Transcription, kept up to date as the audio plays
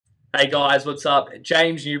Hey guys, what's up?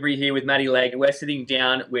 James Newbury here with Matty Legg. We're sitting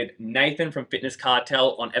down with Nathan from Fitness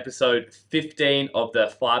Cartel on episode 15 of the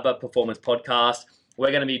Phyba Performance Podcast.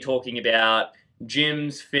 We're going to be talking about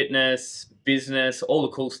gyms, fitness, business, all the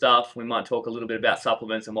cool stuff. We might talk a little bit about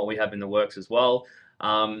supplements and what we have in the works as well.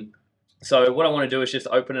 So what I want to do is just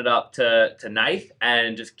open it up to Nath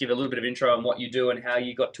and just give a little bit of intro on what you do and how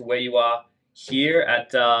you got to where you are here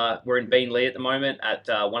at we're in Beanley at the moment at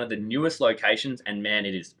one of the newest locations, and man,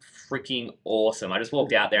 it is freaking awesome. I just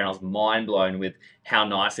walked out there and I was mind blown with how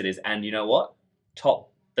nice it is. And you know what?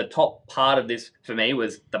 The top part of this for me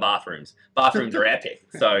was the bathrooms. Bathrooms are epic.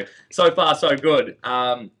 So far so good.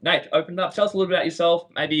 Nate, open it up. Tell us a little bit about yourself.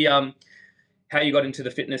 Maybe how you got into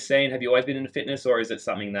the fitness scene. Have you always been into fitness, or is it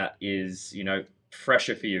something that is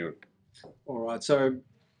fresher for you? All right. So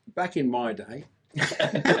back in my day.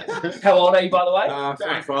 How old are you, by the way?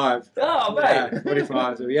 45. Oh, mate. Yeah,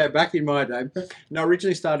 45. So yeah, back in my day. No,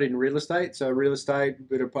 originally started in real estate. So real estate,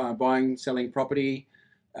 bit of buying, selling property.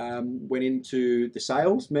 Went into the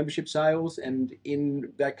sales, membership sales, and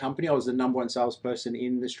in that company, I was the number one salesperson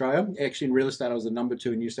in Australia. Actually, in real estate, I was the number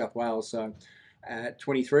two in New South Wales. So at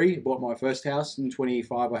 23, bought my first house. In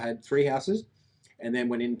 25, I had 3 houses, and then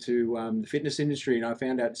went into the fitness industry, and I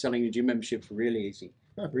found out selling a gym membership was really easy.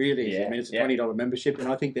 Really easy. Yeah, I mean, it's a $20 membership, and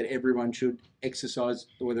I think that everyone should exercise,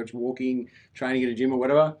 whether it's walking, training at a gym, or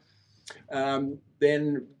whatever.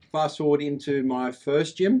 Then fast forward into my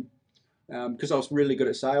first gym, because I was really good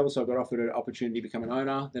at sales, so I got offered an opportunity to become an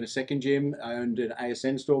owner. Then a second gym, I owned an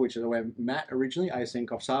ASN store, which is where Matt originally, ASN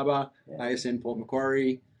Coffs Harbour, ASN Port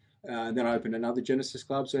Macquarie. Then I opened another Genesis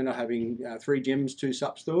Club, so ended up having 3 gyms, 2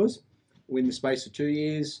 sup stores. In the space of 2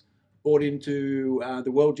 years, bought into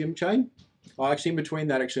the World Gym chain. In between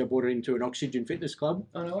that, I bought it into an Oxygen Fitness Club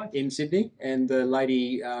in Sydney, and the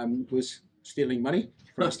lady was stealing money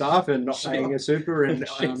from the staff and not paying her super and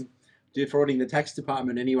defrauding the tax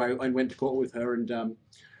department anyway. I went to court with her, and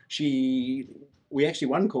we actually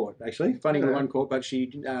won court, actually. Funny, we won court, but she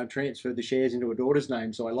transferred the shares into her daughter's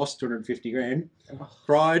name, so I lost 250 grand.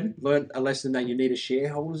 Cried, learnt a lesson that you need a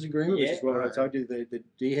shareholders agreement, which is what I told you, the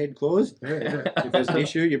D-head clause. If there's an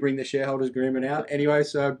issue, you bring the shareholders agreement out. Anyway,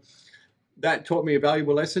 so that taught me a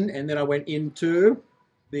valuable lesson, and then I went into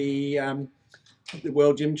the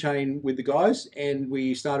World Gym chain with the guys, and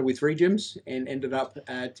we started with 3 gyms and ended up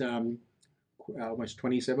at almost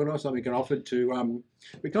 27 or something, and offered to,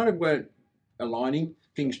 we kind of weren't aligning.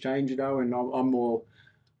 Things change, and I'm more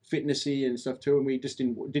fitnessy and stuff too, and we just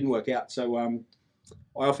didn't work out. So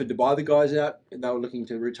I offered to buy the guys out. They were looking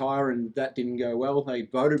to retire, and that didn't go well. They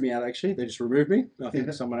voted me out, actually. They just removed me. I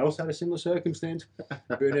think someone else had a similar circumstance,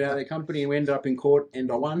 booted out of their company, and we ended up in court,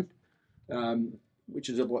 and I won, which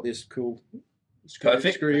is what this cool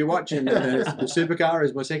screw you watch, and the supercar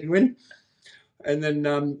is my second win. And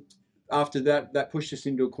then after that pushed us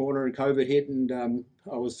into a corner, and COVID hit, and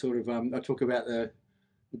I was sort of, I talk about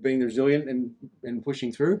being resilient and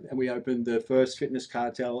pushing through, and we opened the first fitness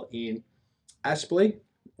cartel in Aspley.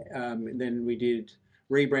 And then we did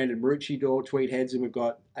rebranded Maroochydore, Tweed Heads, and we've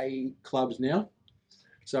got 8 clubs now.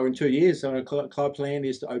 So in 2 years, our club plan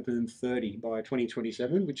is to open 30 by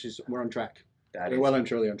 2027, which is, we're on track. We're well and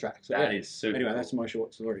truly on track. So that is super. Anyway, cool. That's my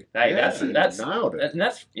short story. Hey, that's nailed it.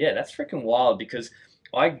 that's freaking wild, because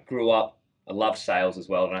I grew up. I love sales as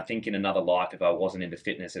well, and I think in another life, if I wasn't into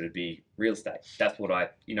fitness, it would be real estate. That's what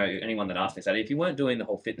anyone that asked me said, if you weren't doing the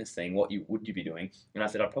whole fitness thing, would you be doing? And I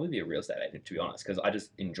said, I'd probably be a real estate agent, to be honest, because I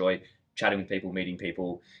just enjoy chatting with people, meeting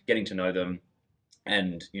people, getting to know them,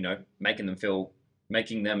 and making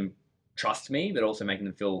them trust me, but also making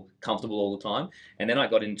them feel comfortable all the time. And then I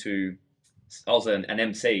was an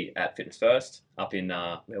MC at Fitness First up in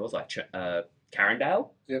where was I? Carindale.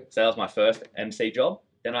 Yep. So that was my first MC job.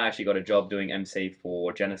 Then I actually got a job doing MC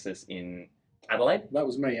for Genesis in Adelaide. That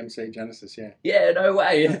was me, MC Genesis, yeah. Yeah, no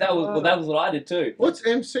way. That was what I did too. What's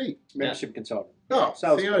MC? Membership consultant. Oh,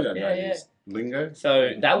 sales. see, I don't know Yeah. this lingo.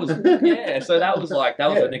 So that was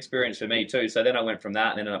an experience for me too. So then I went from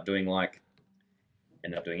that and ended up doing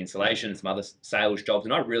installation and some other sales jobs,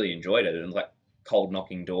 and I really enjoyed it. It was like cold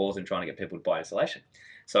knocking doors and trying to get people to buy installation.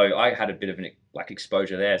 So I had a bit of an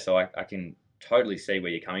exposure there. So I can totally see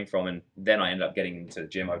where you're coming from. And then I ended up getting into the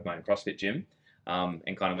gym, opened my own CrossFit gym,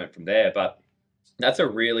 and kind of went from there. But that's a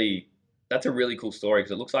really cool story,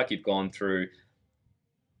 because it looks like you've gone through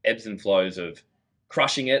ebbs and flows of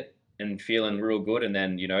crushing it and feeling real good, and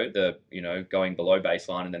then going below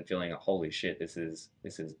baseline, and then feeling holy shit, this is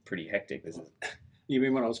pretty hectic. This is You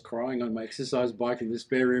mean when I was crying on my exercise bike in the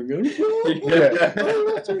spare room going,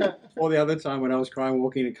 Yeah. or the other time when I was crying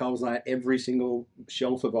walking to Coles and I had every single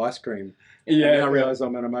shelf of ice cream. Yeah. And then I realised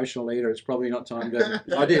I'm an emotional eater. It's probably not time to...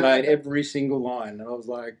 I did. I ate every single line. And I was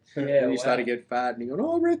like... Yeah, and you start to get fat and you go,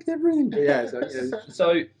 oh, I wrecked everything. But yeah,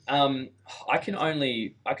 So I can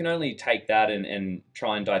only take that and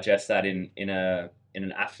try and digest that in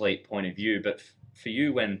an athlete point of view. But for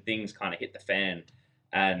you, when things kind of hit the fan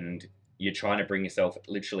and you're trying to bring yourself,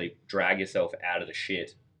 literally drag yourself out of the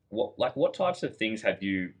shit, what types of things have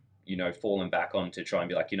you fallen back on to try and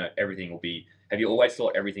be like, everything will be? Have you always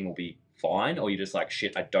thought everything will be fine, or you're just like,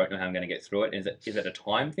 shit, I don't know how I'm going to get through it? Is it a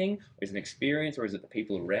time thing? Or is it an experience? Or is it the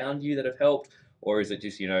people around you that have helped? Or is it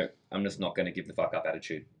just, I'm just not going to give the fuck up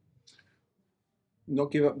attitude?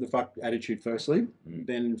 Not give up the fuck attitude firstly,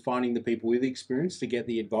 then finding the people with experience to get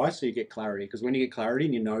the advice so you get clarity. Because when you get clarity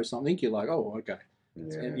and you know something, you're like, oh, okay.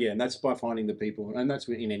 Yeah, and that's by finding the people. And that's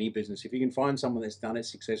in any business. If you can find someone that's done it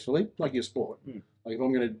successfully, like your sport. Like if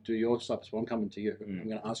I'm going to do your type of sport, I'm coming to you. I'm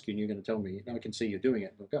going to ask you and you're going to tell me. I can see you're doing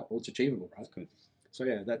it. Like, oh, well, it's achievable, right? Good. So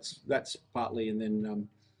yeah, that's partly. And then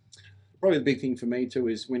probably the big thing for me too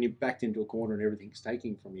is when you're backed into a corner and everything's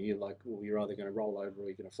taking from you, you're like, well, you're either going to roll over or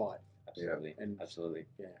you're going to fight. Absolutely. And absolutely.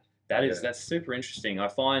 Yeah. That's super interesting. I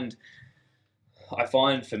find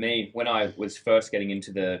for me, when I was first getting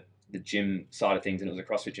into the gym side of things, and it was a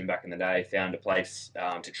CrossFit gym back in the day, found a place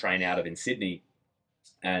to train out of in Sydney,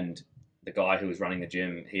 and the guy who was running the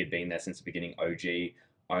gym, he had been there since the beginning, OG,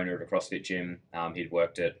 owner of a CrossFit gym. He'd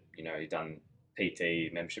worked at, he'd done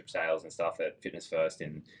PT, membership sales and stuff at Fitness First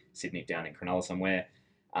in Sydney, down in Cronulla somewhere.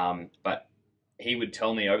 But he would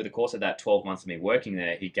tell me over the course of that 12 months of me working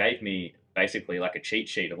there, he gave me basically like a cheat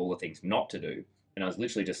sheet of all the things not to do. And I was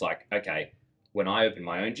literally just like, okay, when I open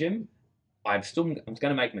my own gym, I'm going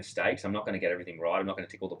to make mistakes. I'm not going to get everything right. I'm not going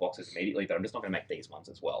to tick all the boxes immediately, but I'm just not going to make these ones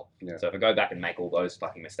as well. Yeah. So if I go back and make all those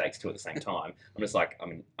fucking mistakes too at the same time, I'm just like,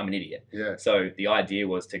 I'm an idiot. Yeah. So the idea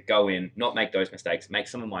was to go in, not make those mistakes, make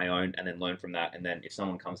some of my own, and then learn from that. And then if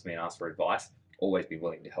someone comes to me and asks for advice, always be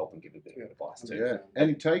willing to help and give a bit of advice too. Yeah,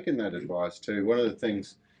 and taking that advice too. One of the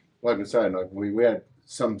things, like I was saying, like we had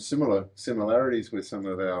some similarities with some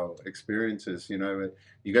of our experiences.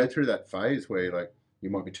 You go through that phase where you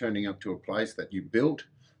might be turning up to a place that you built,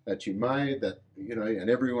 that you made, that, and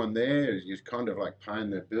everyone there is kind of like paying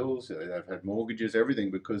their bills. They've had mortgages, everything,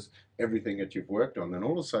 because everything that you've worked on. Then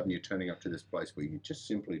all of a sudden you're turning up to this place where you just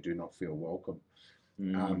simply do not feel welcome.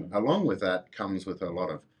 Along with that comes with a lot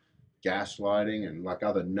of gaslighting and like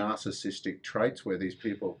other narcissistic traits where these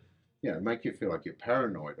people, make you feel like you're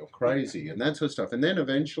paranoid or crazy and that sort of stuff. And then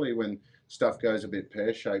eventually when stuff goes a bit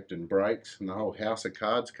pear-shaped and breaks and the whole house of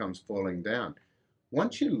cards comes falling down,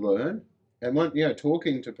 once you learn, and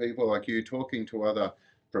talking to people like you, talking to other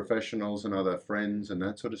professionals and other friends and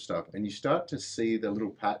that sort of stuff, and you start to see the little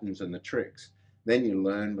patterns and the tricks, then you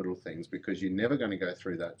learn little things because you're never going to go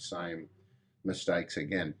through that same mistakes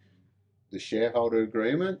again. The shareholder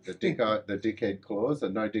agreement, the dickhead clause, the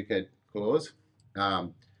no dickhead clause,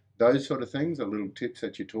 those sort of things are little tips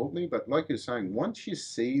that you taught me. But like you're saying, once you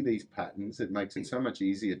see these patterns, it makes it so much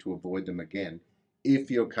easier to avoid them again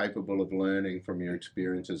if you're capable of learning from your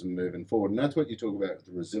experiences and moving forward. And that's what you talk about with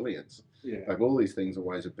the resilience. Yeah. Like all these things are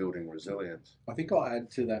ways of building resilience. I think I'll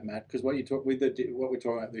add to that, Matt, because what we're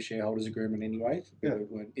talking about, the shareholders agreement anyway,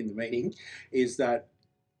 in the meeting, is that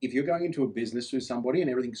if you're going into a business with somebody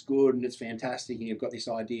and everything's good and it's fantastic and you've got this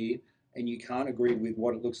idea and you can't agree with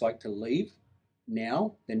what it looks like to leave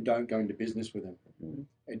now, then don't go into business with them.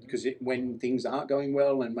 Because when things aren't going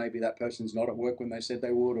well and maybe that person's not at work when they said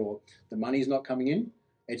they would, or the money's not coming in,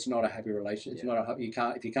 it's not a happy relationship. It's not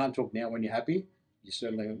if you can't talk now when you're happy, you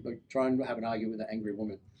certainly try and have an argument with an angry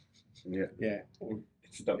woman. Yeah.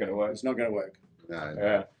 It's not going to work. It's not going to work.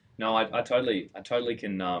 No, I totally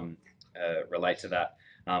can relate to that.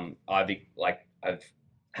 I've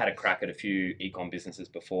had a crack at a few ecom businesses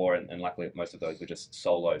before, and luckily most of those were just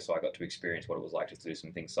solo, so I got to experience what it was like just to do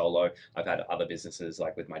some things solo. I've had other businesses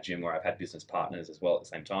like with my gym where I've had business partners as well at the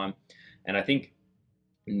same time, and I think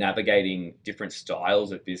navigating different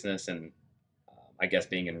styles of business and I guess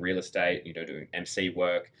being in real estate, doing MC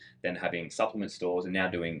work, then having supplement stores, and now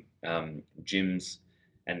doing gyms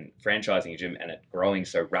and franchising a gym and it growing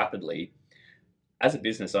so rapidly. As a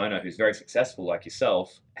business owner who's very successful like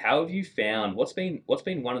yourself, how have you found, what's been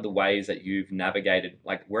one of the ways that you've navigated,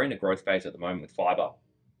 like we're in a growth phase at the moment with Phyba,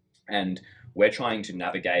 and we're trying to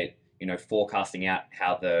navigate, forecasting out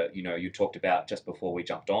how you talked about just before we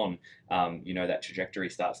jumped on, that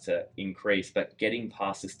trajectory starts to increase, but getting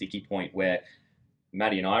past the sticky point where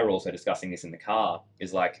Maddie and I are also discussing this in the car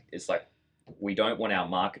it's like we don't want our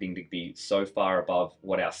marketing to be so far above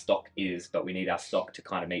what our stock is, but we need our stock to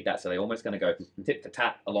kind of meet that. So they're almost going to go tit for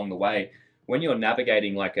tat along the way. When you're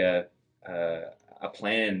navigating like a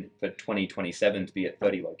plan for 2027 to be at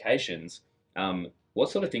 30 locations, what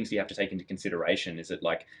sort of things do you have to take into consideration? Is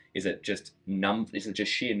it just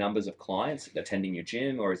sheer numbers of clients attending your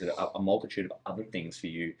gym, or is it a multitude of other things for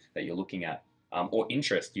you that you're looking at? Or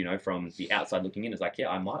interest, from the outside looking in, is like, yeah,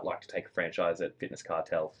 I might like to take a franchise at Fitness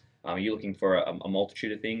Cartel. Are you looking for a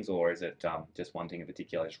multitude of things, or is it just one thing in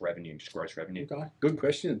particular, just revenue, just gross revenue? Okay. Good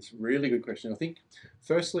question. It's a really good question. I think,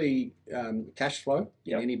 firstly, cash flow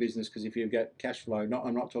in any business, because if you've got cash flow,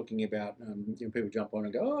 I'm not talking about people jump on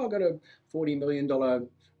and go, oh, I've got a $40 million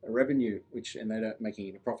revenue, and they're not making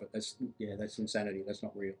it a profit. That's insanity. That's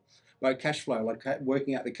not real. But cash flow, like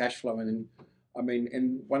working out the cash flow, and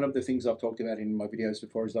one of the things I've talked about in my videos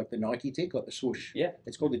before is like the Nike tick, like the swoosh. Yeah.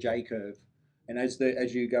 It's called the J curve. And as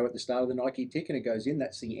you go at the start of the Nike tick and it goes in,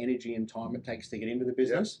 that's the energy and time it takes to get into the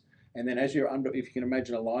business. Yeah. And then as you're if you can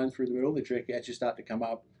imagine a line through the middle, the trick, as you start to come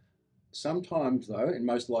up, sometimes though, and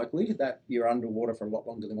most likely, that you're underwater for a lot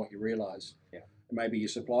longer than what you realise. Yeah. Maybe your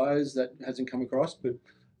suppliers that hasn't come across, but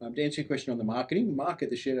to answer your question on the marketing, market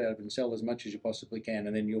the shit out of it and sell as much as you possibly can,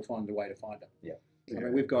 and then you'll find a way to find it. Yeah.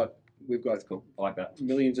 We've got That's cool. I like that.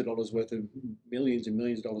 millions and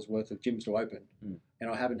millions of dollars worth of gyms to open, and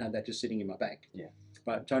I haven't had that just sitting in my bank. Yeah.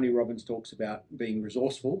 But Tony Robbins talks about being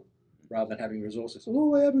resourceful rather than having resources.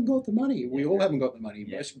 Oh, I haven't got the money. We all haven't got the money.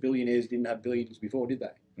 Yeah. Most billionaires didn't have billions before, did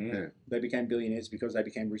they? Yeah. They became billionaires because they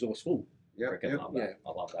became resourceful. I love that.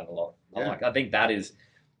 I love that a lot. Yeah. I think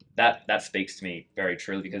that speaks to me very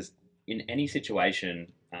truly, because in any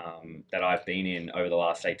situation that I've been in over the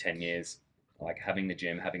last, say, 10 years, like having the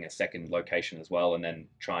gym, having a second location as well, and then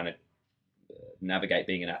trying to navigate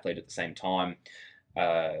being an athlete at the same time.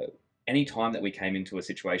 Any time that we came into a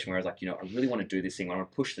situation where I was like, I really want to do this thing. I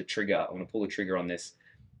want to push the trigger. I want to pull the trigger on this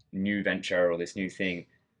new venture or this new thing.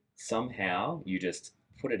 Somehow you just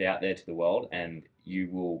put it out there to the world, and you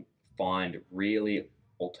will find really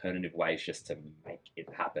alternative ways just to make it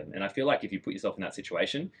happen. And I feel like if you put yourself in that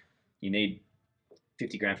situation, you need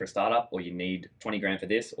 50 grand for a startup, or you need 20 grand for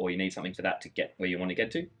this, or you need something for that to get where you want to get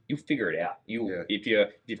to, you'll figure it out. If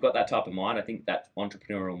you've got that type of mind, I think that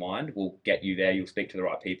entrepreneurial mind will get you there. You'll speak to the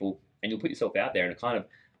right people, and you'll put yourself out there, and it kind of,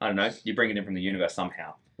 I don't know, you bring it in from the universe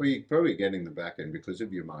somehow. Well, you're probably getting the back end because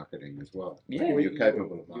of your marketing as well. Yeah. Like, you're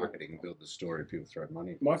capable of marketing, build the story, people throw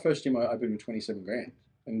money. My first gym I opened with 27 grand.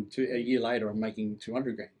 And a year later, I'm making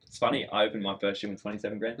 200 grand. It's funny. I opened my first gym with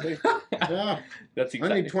 27 grand too. Yeah. That's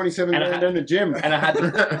exactly. I need 27 grand in a gym, and I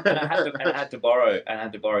had to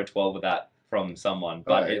borrow 12 of that from someone,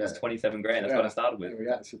 but it was 27 grand. That's what I started with. There we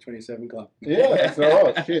go. It's a 27 club. Yeah, that's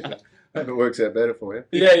all right. Shit. Hope it works out better for you.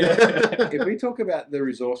 Yeah. If we talk about the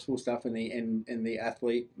resourceful stuff and the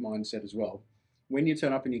athlete mindset as well, when you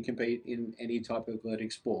turn up and you compete in any type of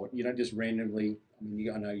athletic sport, you don't just randomly.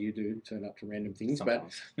 I know you do turn up to random things,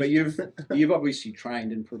 Sometimes. but you've obviously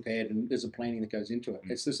trained and prepared, and there's a planning that goes into it.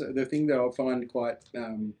 It's just the thing that I find quite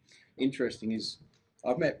interesting is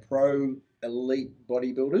I've met pro elite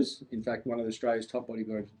bodybuilders. In fact, one of Australia's top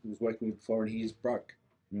bodybuilders was working with before, and he is broke.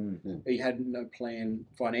 Mm-hmm. He had no plan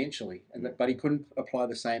financially, but he couldn't apply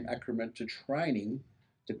the same acumen to training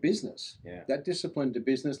to business. Yeah. That discipline to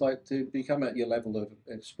business, like to become at your level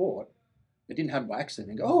of sport, it didn't happen by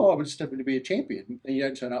accident. And go, oh, I'm just hoping to be a champion. And you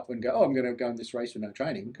don't turn up and go, oh, I'm going to go in this race with no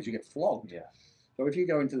training, because you get flogged. Yeah. So if you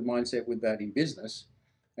go into the mindset with that in business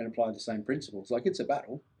and apply the same principles, like it's a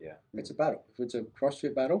battle. Yeah. It's a battle. If it's a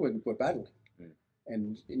CrossFit battle, we're battling.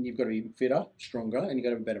 And you've got to be fitter, stronger, and you've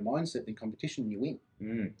got to have a better mindset than competition, and you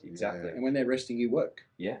win. Exactly. And when they're resting, you work.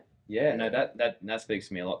 Yeah. No, that speaks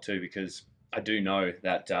to me a lot too, because I do know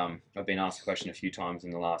that I've been asked a question a few times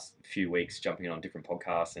in the last few weeks, jumping on different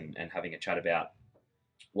podcasts and having a chat about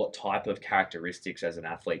what type of characteristics as an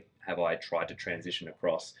athlete have I tried to transition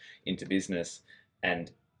across into business.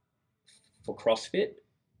 And for CrossFit,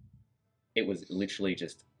 it was literally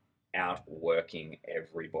just outworking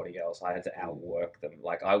everybody else. I had to outwork them.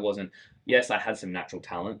 Like I had some natural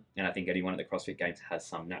talent, and I think anyone at the CrossFit Games has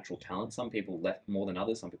some natural talent. Some people left more than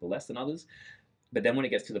others, some people less than others. But then when it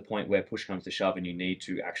gets to the point where push comes to shove and you need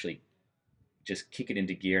to actually just kick it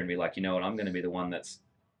into gear and be like, you know what, I'm going to be the one that's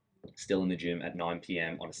still in the gym at 9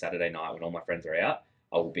 p.m. on a Saturday night when all my friends are out.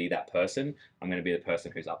 I will be that person. I'm going to be the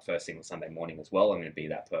person who's up first thing on Sunday morning as well. I'm going to be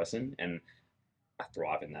that person. And I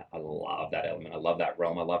thrive in that. I love that element. I love that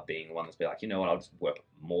realm. I love being the one that's be like, you know what, I'll just work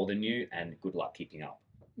more than you and good luck keeping up.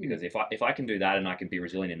 Because if I can do that and I can be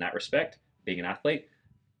resilient in that respect, being an athlete,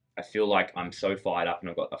 I feel like I'm so fired up and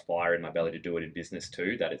I've got a fire in my belly to do it in business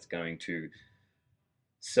too, that it's going to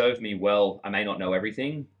serve me well. I may not know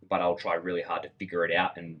everything, but I'll try really hard to figure it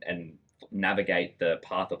out and navigate the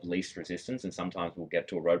path of least resistance. And sometimes we'll get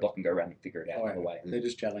to a roadblock and go around and figure it out on the way. They're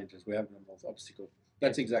just challenges. We have them as obstacles.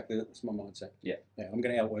 That's my mindset. Yeah. I'm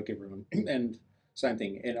going to outwork everyone. And same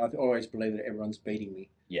thing. And I always believe that everyone's beating me.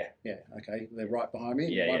 Yeah. Yeah. Okay. They're right behind me.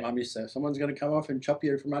 Yeah. My mum used to say, someone's going to come off and chop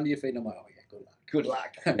you from under your feet. And I'm like, oh yeah, good luck. Good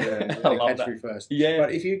luck. Yeah, I love catch that. me first. Yeah.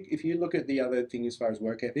 But if you look at the other thing as far as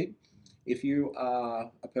work ethic, if you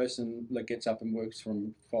are a person that gets up and works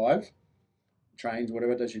from 5, trains,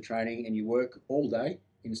 whatever, does your training, and you work all day,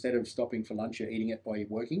 instead of stopping for lunch, you're eating it while you're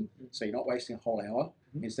working. So you're not wasting a whole hour.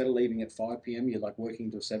 Instead of leaving at 5 p.m., you're like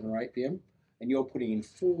working till 7 or 8 p.m. And you're putting in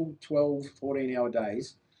full 12, 14-hour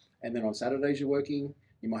days. And then on Saturdays you're working.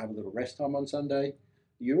 You might have a little rest time on Sunday.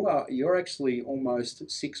 You're actually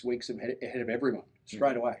almost 6 weeks ahead of everyone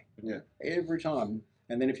straight away. Yeah. Every time.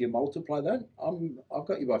 And then if you multiply that, I've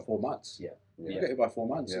got you by 4 months. Yeah. I've got you by 4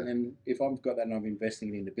 months. Yeah. And then if I've got that and I'm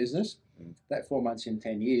investing it into business, that 4 months in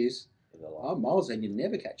 10 years, I'm miles and you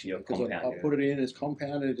never catch it because I put it in, it's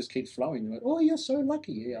compounded, it just keeps flowing. You're like, oh, you're so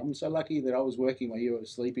lucky. Yeah, I'm so lucky that I was working while you were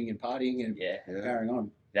sleeping and partying and carrying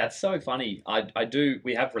on. That's so funny.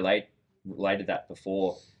 We have related that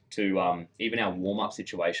before to even our warm-up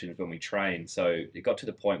situations when we train. So it got to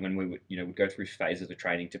the point when we would go through phases of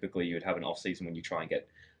training. Typically you would have an off season when you try and get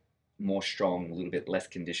more strong, a little bit less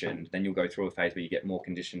conditioned. Then you'll go through a phase where you get more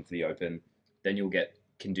conditioned for the open. Then you'll get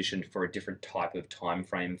conditioned for a different type of time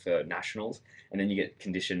frame for nationals, and then you get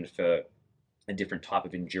conditioned for a different type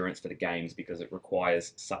of endurance for the games because it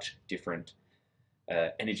requires such different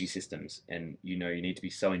energy systems. And you need to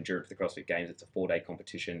be so endurant for the CrossFit Games. It's a 4-day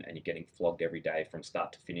competition and you're getting flogged every day from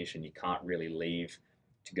start to finish, and you can't really leave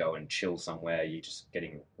to go and chill somewhere. You're just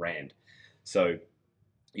getting rammed. So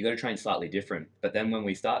you got to train slightly different. But then when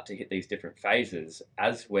we start to hit these different phases,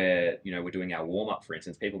 as we're doing our warm up, for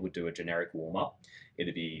instance, people would do a generic warm up.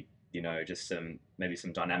 It'd be just maybe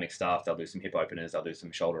some dynamic stuff. They'll do some hip openers. They'll do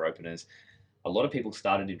some shoulder openers. A lot of people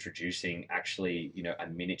started introducing actually a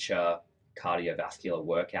miniature cardiovascular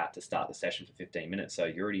workout to start the session for 15 minutes. So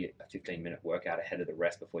you're already a 15-minute workout ahead of the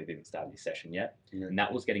rest before you've even started your session yet. Yeah. And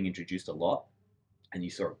that was getting introduced a lot. And you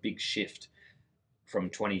saw a big shift from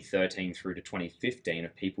 2013 through to 2015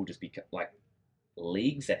 of people just like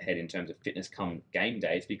leagues ahead in terms of fitness come game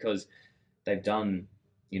days, because they've done,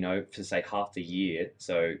 for say half the year,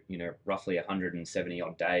 so, roughly 170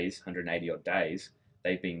 odd days, 180 odd days,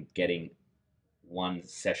 they've been getting one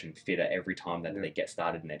session fitter every time that they get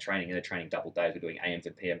started in their training, and they're training double days. We're doing AMs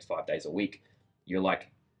and PMs 5 days a week.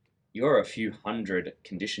 You're a few hundred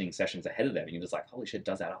conditioning sessions ahead of them, and you're just like, holy shit,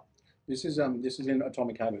 does that up? This is in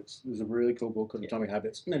Atomic Habits. There's a really cool book called Atomic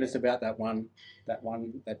Habits, and it's about that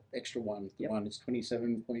extra one. The one it's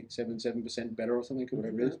 27.77% better or something,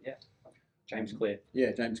 whatever it is. Yeah. James Clear.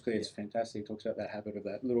 Yeah, James Clear is fantastic. He talks about that habit of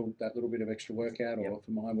that little bit of extra workout. Or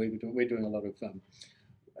for mine, we're doing a lot of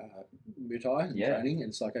Muay Thai and training, and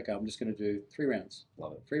it's like, okay, I'm just going to do 3 rounds.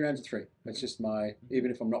 Love it. 3 rounds of 3. It's just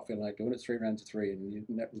even if I'm not feeling like doing it, 3 rounds of 3,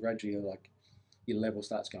 and gradually your level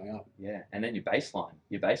starts going up. Yeah, and then your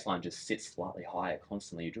baseline just sits slightly higher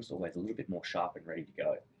constantly. You're just always a little bit more sharp and ready to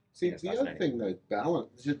go. See, the other thing though,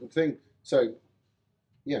 balance. The thing. So,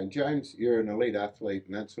 James, you're an elite athlete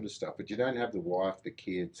and that sort of stuff, but you don't have the wife, the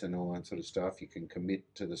kids, and all that sort of stuff. You can commit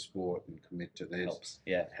to the sport and commit to this. Helps.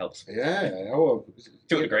 Yeah, it helps. Yeah. Well,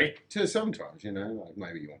 to a degree. To sometimes, like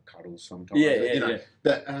maybe you want cuddles sometimes. Yeah.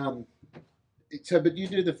 But but you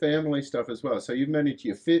do the family stuff as well. So you've managed.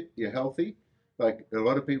 You're fit. You're healthy. Like a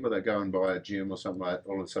lot of people that go and buy a gym or something like that,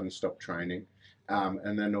 all of a sudden stop training,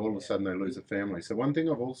 and then all of a sudden they lose a family. So one thing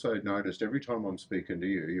I've also noticed every time I'm speaking to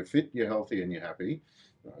you, you're fit, you're healthy, and you're happy.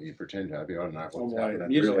 Well, you pretend happy. I don't know what's happening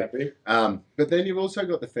really. Happy. But then you've also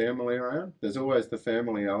got the family around. There's always the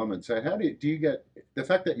family element. So how do you get the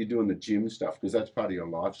fact that you're doing the gym stuff, because that's part of your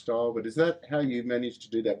lifestyle? But is that how you manage to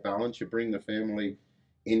do that balance? You bring the family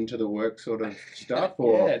into the work sort of stuff,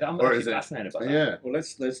 or I'm actually fascinated by that. Yeah. Well,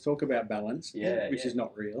 let's talk about balance. Which is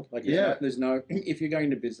not real. Like, there's no. If you're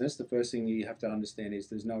going to business, the first thing you have to understand is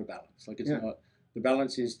there's no balance. Like, it's not. The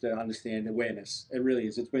balance is to understand awareness. It really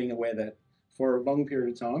is. It's being aware that for a long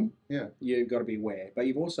period of time, you've got to be aware. But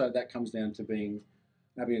you've also, that comes down to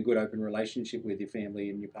having a good open relationship with your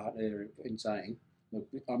family and your partner, and saying, look,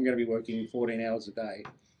 I'm going to be working 14 hours a day.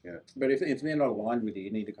 Yeah. But if they're not aligned with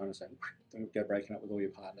you need to kind of say, don't go breaking up with all your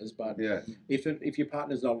partners. But if your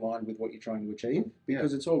partner's not aligned with what you're trying to achieve,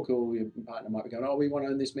 because it's all cool, your partner might be going, oh, we want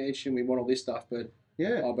to own this mansion, we want all this stuff, but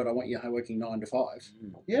Yeah. Oh, but I want you working 9 to 5.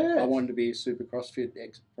 Yeah. I wanted to be a super CrossFit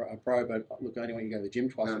pro, but look, I only want you to go to the gym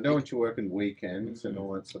twice a I week. don't want you working weekends and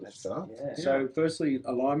all that sort of stuff. Yeah. So, firstly,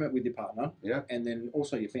 alignment with your partner, Yeah. and then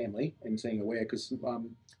also your family, and being aware, because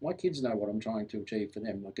my kids know what I'm trying to achieve for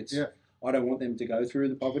them. Like it's, I don't want them to go through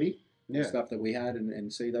the poverty stuff that we had,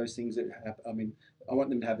 and see those things that happen. I mean, I want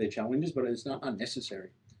them to have their challenges, but it's not unnecessary.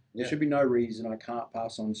 There should be no reason I can't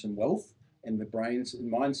pass on some wealth and the brains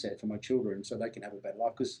and mindset for my children so they can have a better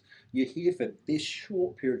life, because you're here for this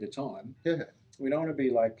short period of time. Yeah. We don't want to be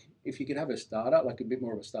like, if you could have a startup, like a bit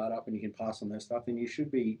more of a startup, and you can pass on that stuff, then you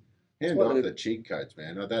should be. Hand off the cheat codes,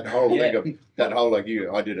 man. That whole thing of that whole like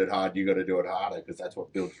I did it hard, you got to do it harder, because that's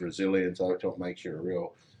what builds resilience. That's what makes you a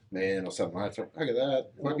real man or something. Like that. Look at that.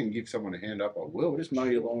 If I can give someone a hand up, I will. We'll just mow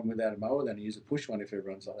your lawn without a mower, then use a push one if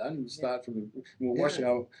everyone's like that, and start from. We'll wash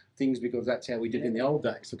our things because that's how we did in the old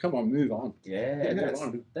days. So come on, move on. Yeah,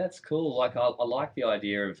 that's cool. Like I like the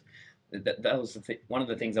idea of that. That was one of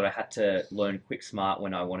the things that I had to learn quick smart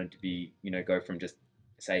when I wanted to be, go from just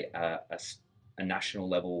say a national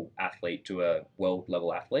level athlete to a world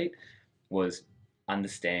level athlete, was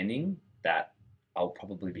understanding that I'll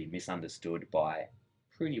probably be misunderstood by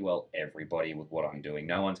pretty well everybody with what I'm doing.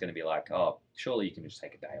 No one's going to be like, oh, surely you can just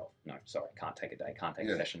take a day off. No, sorry, can't take a day, can't take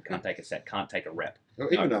a session, can't take a set, can't take a rep.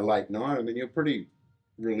 Or even a late night. I mean, you're pretty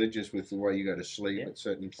religious with the way you go to sleep at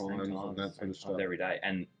certain times and that sort of stuff. Every day.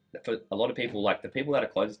 And for a lot of people, like the people that are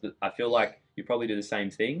closest, I feel like you probably do the same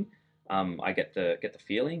thing. I get the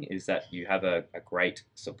feeling is that you have a great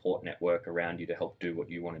support network around you to help do what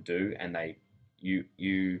you want to do, and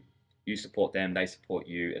you support them, they support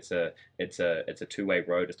you. It's a two-way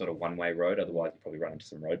road. It's not a one-way road. Otherwise, you probably run into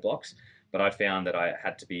some roadblocks. But I found that I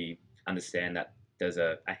had to understand that there's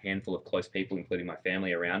a handful of close people, including my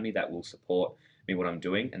family around me, that will support me what I'm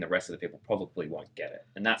doing, and the rest of the people probably won't get it.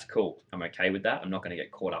 And that's cool. I'm okay with that. I'm not going to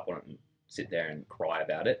get caught up on it and sit there and cry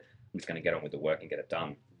about it. I'm just going to get on with the work and get it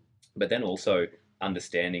done. But then also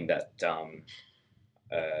understanding that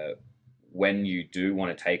when you do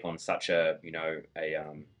want to take on such a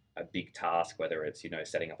big task, whether it's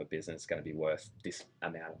setting up a business going to be worth this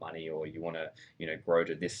amount of money, or you want to grow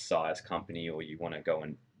to this size company, or you want to go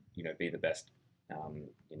and be the best, you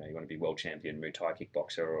want to be world champion Muay Thai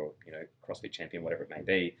kickboxer, or CrossFit champion, whatever it may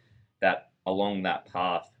be, that along that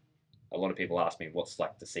path, a lot of people ask me what's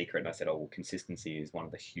like the secret, and I said, well, consistency is one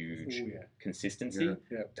of the huge consistency,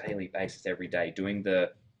 daily basis, every day, doing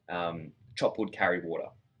the chop wood, carry water,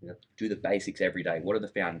 do the basics every day. What are the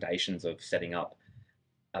foundations of setting up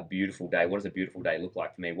a beautiful day? What does a beautiful day look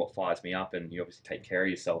like for me? What fires me up? And you obviously take care of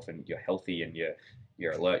yourself, and you're healthy, and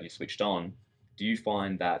you're alert, you're switched on. Do you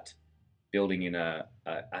find that building in a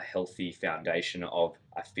healthy foundation of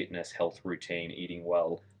a fitness, health routine, eating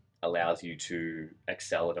well, allows you to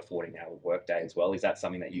excel at a 14-hour workday as well? Is that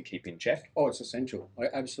something that you keep in check? Oh, it's essential.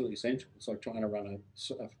 Absolutely essential. It's like trying to run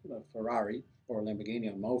a Ferrari or a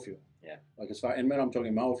Lamborghini on motor fuel. Yeah. Like and when I'm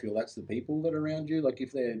talking motor fuel, that's the people that are around you. Like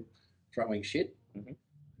if they're throwing shit,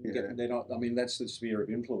 they're not. I mean, that's the sphere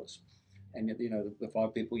of influence, and the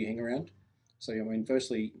 5 people you hang around. So I mean,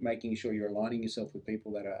 firstly, making sure you're aligning yourself with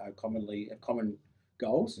people that are have common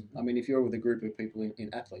goals. I mean, if you're with a group of people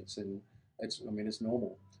in athletes, and it's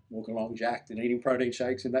normal. Walking along jacked and eating protein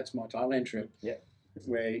shakes, and that's my Thailand trip. Yeah.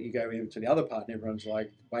 Where you go into the other part and everyone's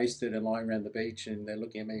like wasted and lying around the beach, and they're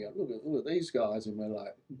looking at me going, look at these guys, and we're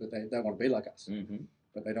like, but they want to be like us,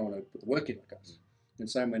 but they don't want to put the work in like us. And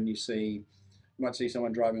so when you might see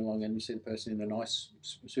someone driving along and you see the person in a nice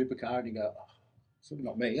supercar, and you go, oh, it's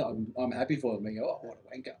not me, I'm happy for them. And you go, oh, what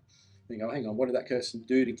a wanker. And you go, hang on, what did that person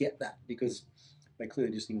do to get that? Because they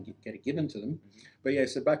clearly just didn't get it given to them. But yeah,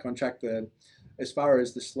 so back on track, as far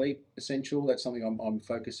as the sleep essential, that's something I'm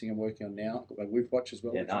focusing and working on now. I've got my Whoop watch as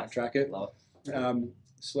well, to track it.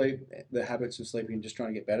 Sleep, the habits of sleeping, just trying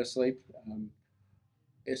to get better sleep.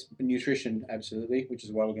 Nutrition, absolutely, which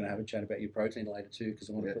is why we're going to have a chat about your protein later too, because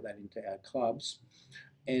I want to put that into our clubs.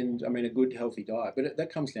 And I mean, a good healthy diet, but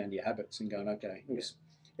that comes down to your habits and going, okay,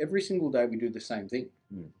 every single day we do the same thing.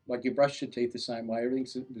 Like you brush your teeth the same way,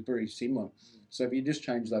 everything's very similar. So if you just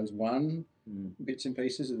change those bits and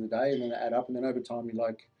pieces of the day, and then add up, and then over time you're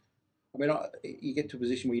like, you get to a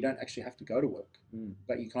position where you don't actually have to go to work,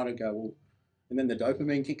 but you kind of go, well, and then the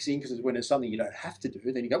dopamine kicks in, because when it's something you don't have to do,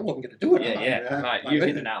 then you go, well, I'm going to do it. Mate, you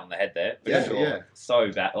hit the nail on the head there. So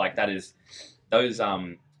bad. Like that is those.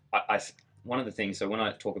 One of the things. So when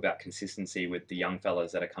I talk about consistency with the young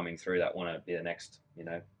fellas that are coming through that want to be the next,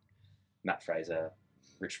 Matt Fraser,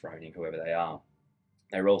 Rich Froning, whoever they are,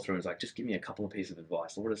 they roll through and it's like, just give me a couple of pieces of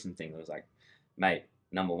advice. What are some things? I was like, mate,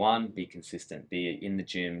 number one, be consistent. Be in the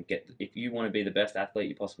gym. If you want to be the best athlete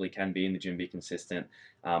you possibly can, be in the gym. Be consistent.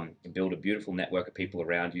 Build a beautiful network of people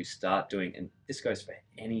around you. Start doing, and this goes for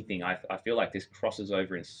anything. I feel like this crosses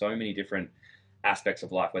over in so many different aspects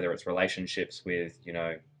of life. Whether it's relationships with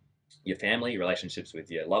your family, relationships with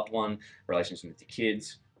your loved one, relationships with your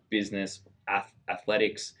kids, business,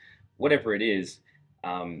 athletics, whatever it is.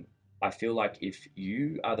 I feel like if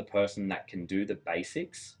you are the person that can do the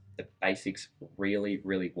basics really,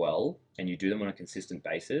 really well, and you do them on a consistent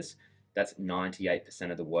basis, that's 98%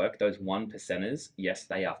 of the work. Those 1%ers, yes,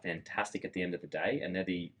 they are fantastic at the end of the day, and they're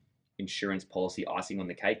the insurance policy icing on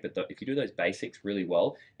the cake. But if you do those basics really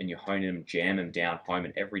well and you hone them, jam them down home,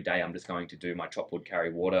 and every day I'm just going to do my chop wood,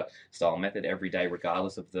 carry water style method every day,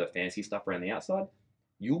 regardless of the fancy stuff around the outside,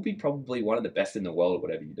 you'll be probably one of the best in the world at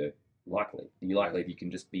whatever you do. Likely if you can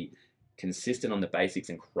just be consistent on the basics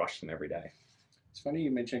and crush them every day. It's funny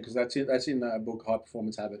you mentioned, because that's in the book High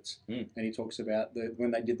Performance Habits, and he talks about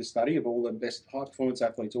when they did the study of all the best high performance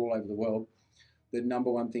athletes all over the world, the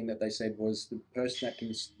number one thing that they said was the person that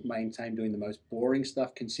can maintain doing the most boring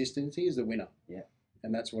stuff consistency is the winner. Yeah.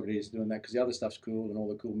 And that's what it is, doing that, because the other stuff's cool and all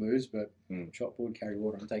the cool moves, but chop wood, carry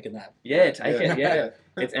water, I'm taking that. Yeah, take it. Yeah,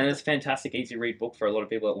 it's a fantastic, easy read book for a lot of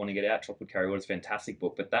people that want to get out. Chop wood, carry water is a fantastic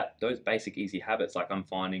book, but those basic, easy habits, like I'm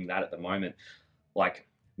finding that at the moment, like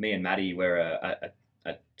me and Maddie, we're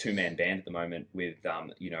a two-man band at the moment with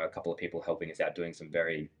a couple of people helping us out doing some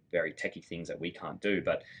very, very techie things that we can't do.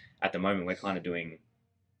 But at the moment, we're kind of doing.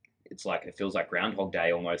 It's like it feels like Groundhog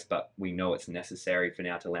Day almost, but we know it's necessary for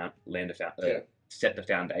now to set the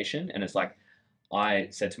foundation. And it's like I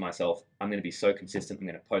said to myself, I'm going to be so consistent. I'm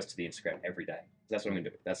going to post to the Instagram every day. That's what I'm going to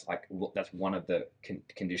do. That's one of the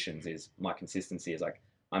conditions is my consistency is like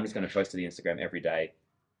I'm just going to post to the Instagram every day.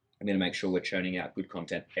 I'm going to make sure we're churning out good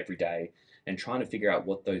content every day and trying to figure out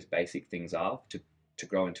what those basic things are to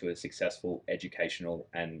grow into a successful, educational,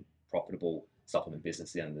 and profitable supplement business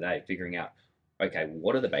at the end of the day. Figuring out, okay,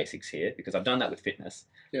 what are the basics here? Because I've done that with fitness.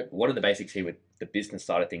 Yep. What are the basics here with the business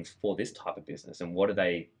side of things for this type of business? And where's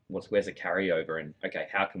the carryover? And okay,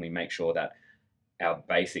 how can we make sure that our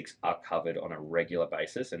basics are covered on a regular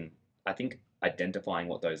basis? And I think identifying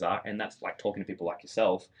what those are, and that's like talking to people like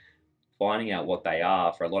yourself, finding out what they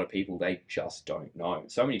are. For a lot of people, they just don't know.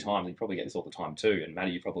 So many times, you probably get this all the time too, and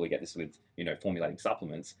Maddie, you probably get this with formulating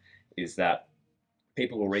supplements, is that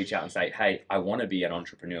people will reach out and say, hey, I want to be an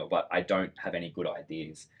entrepreneur, but I don't have any good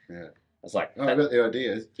ideas. Yeah. It's like, I've got the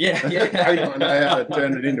ideas. Yeah. I don't know how to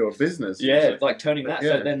turn it into a business. Yeah, it's like turning that.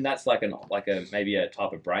 Yeah. So then that's like maybe a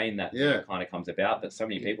type of brain that kind of comes about. But so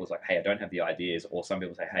many people, it's like, hey, I don't have the ideas. Or some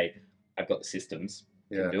people say, hey, I've got the systems,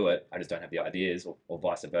 can do it. I just don't have the ideas, or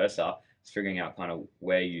vice versa. It's figuring out kind of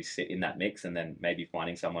where you sit in that mix, and then maybe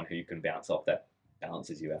finding someone who you can bounce off that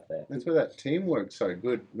balances you out there. That's where that teamwork's so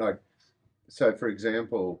good. Like, so for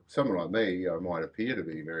example, someone like me, I might appear to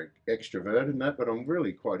be very extroverted in that, but I'm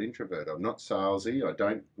really quite introverted. I'm not salesy. I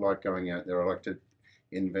don't like going out there. I like to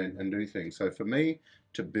invent and do things. So for me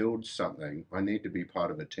to build something, I need to be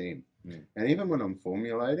part of a team. And even when I'm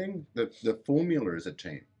formulating, the formula is a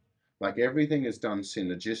team. Like everything is done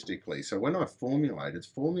synergistically. So when I formulate, it's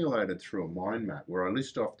formulated through a mind map where I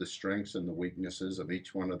list off the strengths and the weaknesses of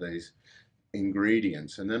each one of these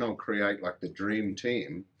ingredients. And then I'll create like the dream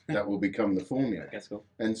team that will become the formula. That's cool.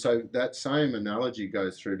 And so that same analogy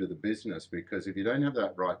goes through to the business, because if you don't have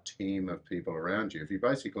that right team of people around you, if you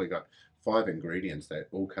basically got 5 ingredients that are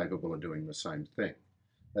all capable of doing the same thing,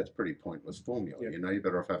 that's pretty pointless formula. Yep. You're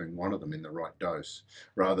better off having one of them in the right dose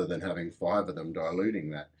rather than having 5 of them diluting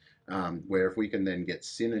that. Where if we can then get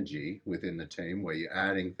synergy within the team, where you're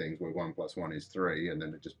adding things where 1 + 1 is 3, and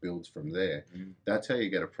then it just builds from there. That's how you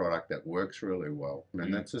get a product that works really well.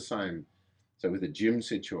 And that's the same. So with the gym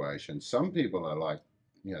situation, some people are like,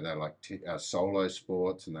 they like solo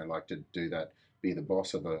sports, and they like to do that, be the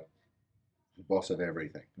boss of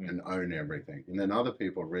everything and own everything. And then other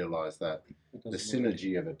people realize that the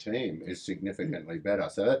synergy of a team is significantly better.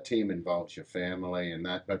 So that team involves your family and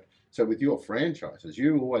that. But so with your franchises,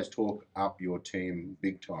 you always talk up your team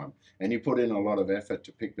big time, and you put in a lot of effort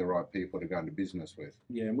to pick the right people to go into business with.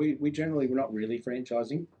 Yeah, and we're not really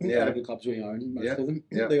franchising. Yeah. The clubs we own, most of them.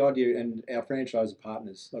 Yeah. The idea, and our franchise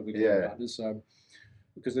partners, like we call them partners. So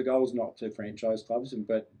because the goal is not to franchise clubs,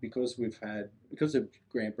 but because the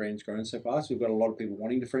Grant brand's grown so fast, we've got a lot of people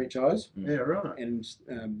wanting to franchise. Yeah, right.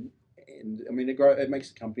 And I mean, it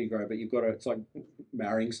makes the company grow, but it's like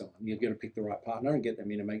marrying someone. You've got to pick the right partner and get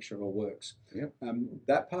them in and make sure it all works. Yep.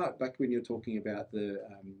 That part, back when you're talking about the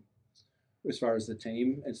as far as the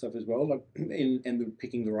team and stuff as well, like and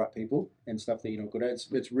picking the right people and stuff that you're not good at.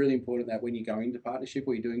 It's really important that when you're going into partnership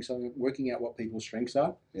or you're doing something, working out what people's strengths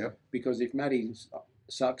are. Yeah. Because if Matty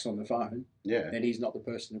sucks on the phone, then he's not the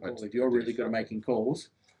person to call. If you're really good at making calls,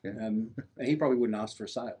 and he probably wouldn't ask for a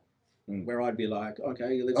sale. Where I'd be like,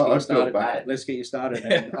 okay, let's get you started. Let's get you started.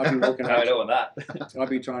 And I'd be walking out. Doing that. I'd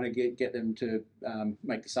be trying to get them to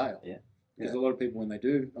make the sale. Yeah. Because a lot of people, when they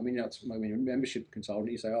do, I mean, it's when you're a membership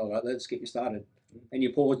consultant, you say, oh, right, let's get you started. And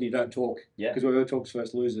you pause and you don't talk. Yeah. Because whoever talks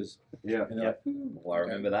first loses. Yeah. And like, well, I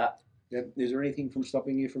remember that. Yeah. Is there anything from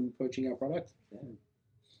stopping you from purchasing our product? Yeah. And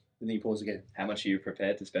then you pause again. How much are you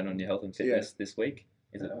prepared to spend on your health and fitness this week?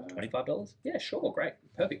 Is it $25? Yeah, sure, great,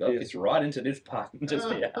 perfect. That fits right into this part.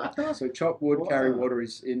 So chop wood, carry water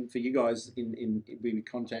is in for you guys in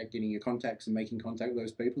getting your contacts and making contact with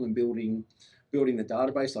those people and building the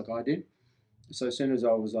database like I did. So as soon as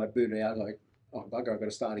I was like booted out, like, oh bugger, I've got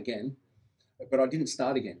to start again. But I didn't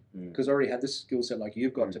start again because I already had this skill set like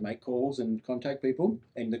you've got to make calls and contact people,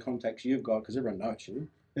 and the contacts you've got because everyone knows you.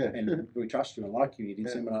 Yeah. And we trust you and like you. You did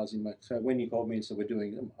seminars in so when you called me and said we're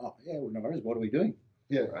doing them, oh yeah, well, no worries. What are we doing?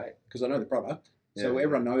 Yeah, right. Because I know the product, so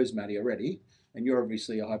everyone knows Matty already, and you're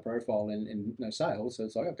obviously a high profile in no sales. So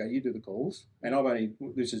it's like, okay, you do the calls, and I've only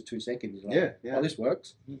this is 2 seconds. Like, oh, this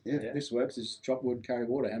works. Yeah, this works. Is chop wood, carry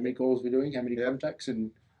water. How many calls we're doing? How many contacts?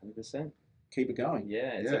 And 100%. Keep it going.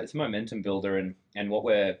 Yeah, it's a momentum builder, and what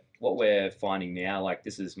we're finding now, like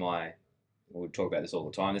this is my. We talk about this all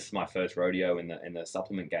the time. This is my first rodeo in the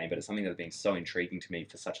supplement game, but it's something that's been so intriguing to me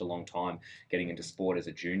for such a long time. Getting into sport as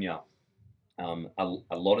a junior.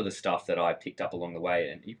 A lot of the stuff that I picked up along the way,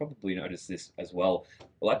 and you probably noticed this as well,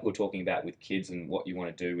 like we were talking about with kids and what you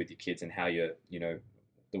want to do with your kids and how the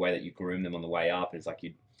way that you groom them on the way up is like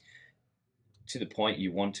to the point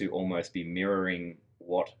you want to almost be mirroring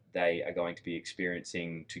what they are going to be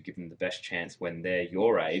experiencing to give them the best chance when they're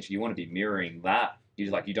your age. You want to be mirroring that.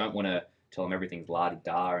 You don't want to tell them everything's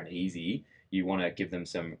la-di-da and easy. You want to give them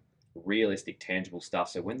some realistic, tangible stuff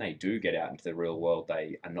so when they do get out into the real world,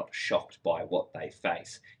 they are not shocked by what they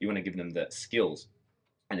face. You want to give them the skills,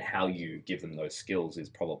 and how you give them those skills is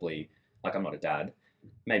probably, like, I'm not a dad,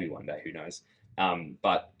 maybe one day, who knows,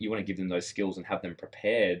 but you want to give them those skills and have them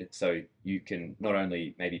prepared so you can not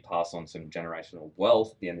only maybe pass on some generational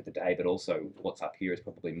wealth at the end of the day, but also what's up here is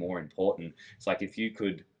probably more important. It's like if you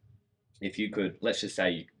could, let's just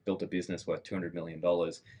say you built a business worth $200 million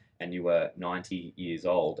and you were 90 years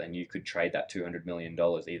old and you could trade that $200 million,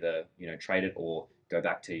 either, trade it or go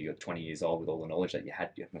back to your 20 years old with all the knowledge that you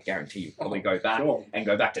had. I guarantee you probably go back and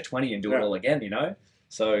go back to 20 and do it all again,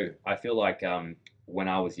 So I feel like when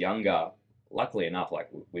I was younger, luckily enough, like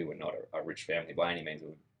we were not a rich family by any means. We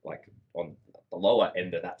were like on the lower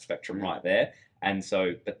end of that spectrum right there. And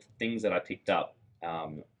so, but the things that I picked up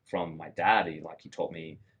from my dad, he taught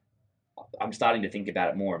me, I'm starting to think about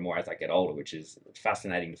it more and more as I get older, which is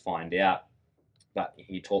fascinating to find out. But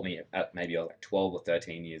he taught me at maybe I was like 12 or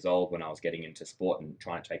 13 years old when I was getting into sport and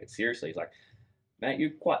trying to take it seriously. He's like, mate,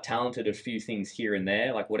 you're quite talented at a few things here and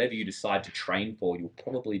there. Like whatever you decide to train for, you'll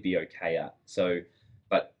probably be okay at. So,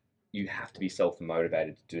 but you have to be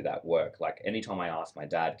self-motivated to do that work. Like anytime I ask my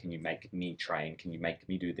dad, can you make me train? Can you make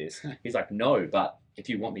me do this? He's like, no, but if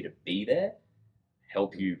you want me to be there,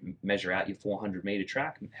 help you measure out your 400-meter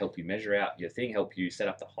track, help you measure out your thing, help you set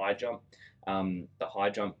up the high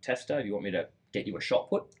jump tester. If you want me to get you a shot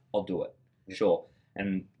put, I'll do it. Yeah. Sure.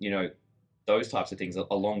 And, those types of things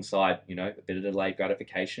alongside, a bit of delayed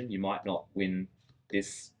gratification. You might not win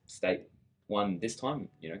this state one this time,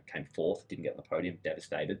 came fourth, didn't get on the podium,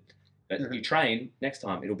 devastated. But you train next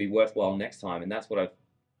time, it'll be worthwhile next time. And that's what I've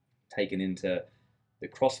taken into the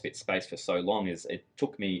CrossFit space for so long. Is it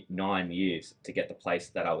took me 9 years to get the place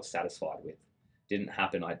that I was satisfied with. Didn't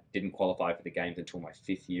happen. I didn't qualify for the games until my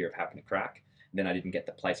 5th year of having to crack. And then I didn't get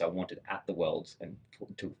the place I wanted at the Worlds and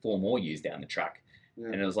took 4 more years down the track. Yeah.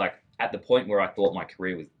 And it was like at the point where I thought my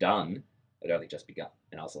career was done, it only just begun.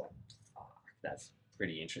 And I was like, oh, that's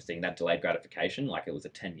pretty interesting. That delayed gratification, like it was a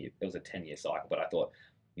 10-year cycle. But I thought,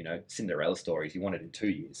 Cinderella stories, you want it in 2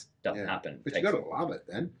 years. Doesn't happen. But you got to love it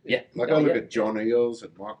then. Yeah. Like I look at John Eels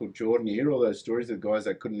and Michael Jordan, you hear all those stories of guys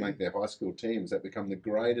that couldn't make their high school teams that become the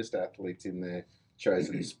greatest athletes in their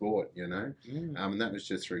chosen sport, And that was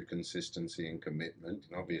just through consistency and commitment.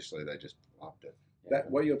 And obviously they just loved it.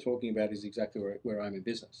 What you're talking about is exactly where I'm in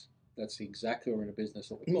business. That's exactly where I'm in a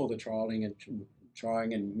business. All the trialing and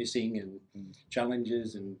trying and missing and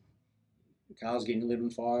challenges and cars getting lit on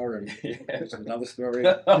fire, and that's another story.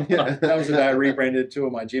 That was the day I rebranded 2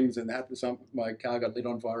 of my gyms, and my car got lit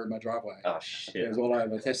on fire in my driveway. Oh shit! It was all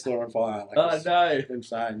over. Tesla on fire. Like no!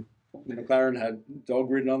 Insane. The McLaren had dog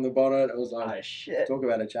written on the bonnet. It was like, Oh shit. talk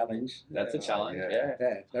about a challenge. That's a challenge. yeah.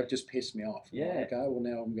 Yeah. That just pissed me off. Yeah. Like, okay, well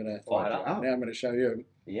now I'm gonna Fired up. Now I'm gonna show you.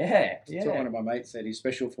 Yeah. That's what one of my mates said. He's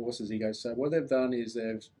special forces. He goes, so what they've done is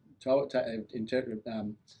they've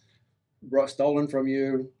stolen from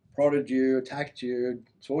you, prodded you, attacked you,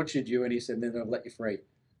 tortured you, and he said then they'll let you free.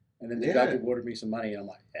 And then the judge awarded me some money, and I'm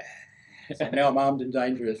like, yeah. So now I'm armed and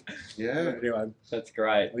dangerous. Yeah. Anyway, That's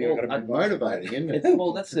great. Motivating, isn't it?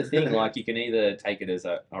 Well, that's the thing. Like, you can either take it as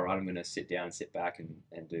all right, I'm going to sit back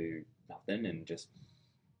and do nothing and just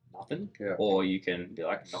nothing, or you can be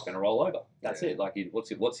like, I'm not going to roll over. That's it. Like,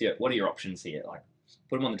 what are your options here? Like,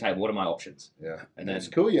 put them on the table. What are my options? Yeah. And then it's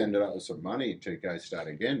cool you ended up with some money to go start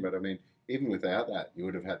again, but I mean, even without that, you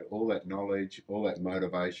would have had all that knowledge, all that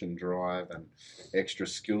motivation, drive, and extra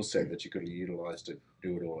skill set that you could have utilised to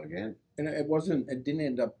do it all again. And it didn't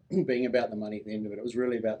end up being about the money at the end of it. It was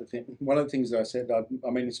really about the thing. One of the things that I said, I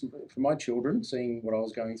mean, it's for my children, seeing what I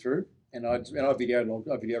was going through, and I video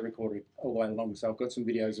recorded all the way along. So I've got some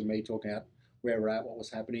videos of me talking about where we're at, what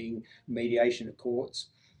was happening, mediation at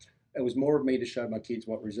courts. It was more of me to show my kids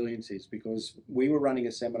what resilience is, because we were running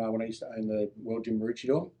a seminar when I used to own the World Gym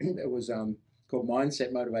Maroochydore. It was called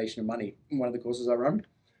Mindset, Motivation and Money. One of the courses I run.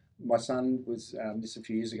 My son was this a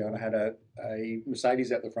few years ago, and I had a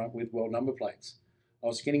Mercedes at the front with world number plates. I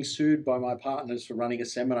was getting sued by my partners for running a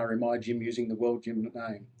seminar in my gym using the World Gym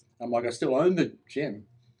name. I'm like, I still own the gym.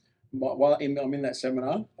 While I'm in that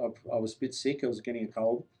seminar, I was a bit sick. I was getting a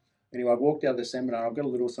cold. Anyway, I walked out of the seminar. I've got a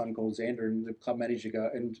little son called Xander, and the club manager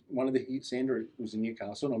and Xander was in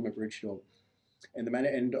Newcastle, and I'm at Maroochydore. And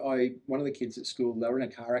one of the kids at school, they were in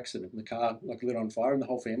a car accident, and the car lit on fire, and the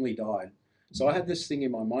whole family died. So I had this thing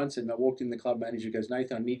in my mindset, and I walked in, the club manager goes,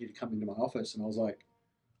 Nathan, I need you to come into my office. And I was like,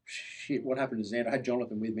 shit, what happened to Xander? I had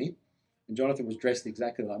Jonathan with me, and Jonathan was dressed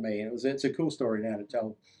exactly like me. And it's a cool story now to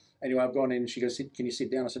tell. Anyway, I've gone in, and she goes, can you sit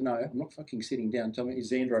down? I said, no, I'm not fucking sitting down. Tell me, is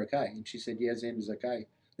Xander okay? And she said, yeah, Xander's okay.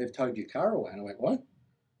 They've towed your car away. And I went, what?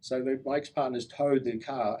 So my ex-partners towed the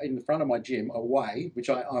car in the front of my gym away, which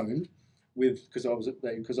I owned, because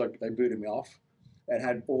they booted me off. It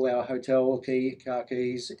had all our hotel car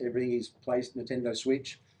keys, everything. He's placed Nintendo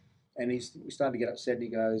Switch, and he started to get upset. And he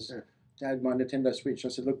goes, Dad, my Nintendo Switch. I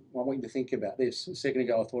said, look, I want you to think about this. A second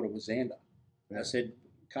ago, I thought it was Xander. I said,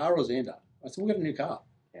 car or Xander? I said, we'll get a new car.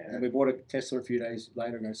 Yeah. And we bought a Tesla a few days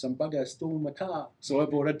later and some bugger stole my car. So I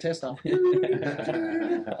bought a Tesla.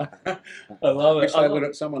 I love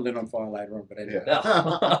it. Someone lit on fire later on, but anyway.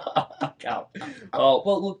 Oh,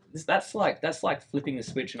 well, look, that's like flipping the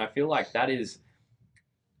switch, and I feel like that is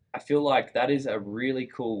a really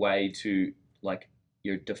cool way to, like,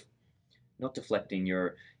 you're not deflecting,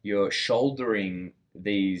 you're shouldering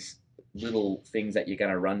these little things that you're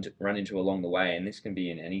going to run into along the way, and this can be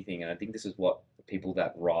in anything. And I think this is what people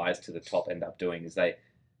that rise to the top end up doing, is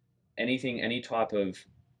any type of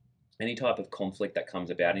conflict that comes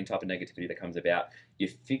about, any type of negativity that comes about, you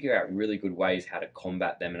figure out really good ways how to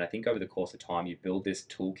combat them. And I think over the course of time, you build this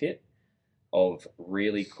toolkit of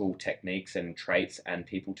really cool techniques and traits and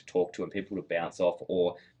people to talk to and people to bounce off,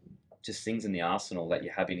 or just things in the arsenal that you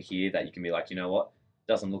have in here that you can be like, you know what,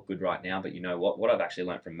 doesn't look good right now, but you know what I've actually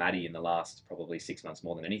learned from Maddie in the last probably 6 months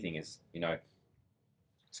more than anything is,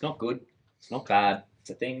 it's not good, it's not bad, it's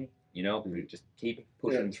a thing, we just keep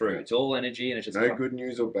pushing through. It's all energy, and it's just no good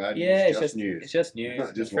news or bad news. Yeah, it's just news. It's just news.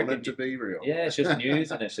 I just want it to be real. Yeah, it's just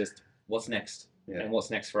news, and it's just what's next, and what's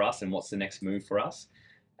next for us, and what's the next move for us.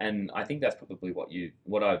 And I think that's probably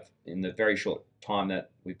what I've, in the very short time that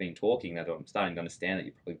we've been talking, that I'm starting to understand that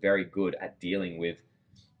you're probably very good at dealing with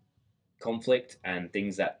conflict and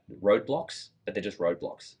things that roadblocks, but they're just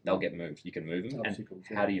roadblocks. They'll get moved. You can move them. Obstacles,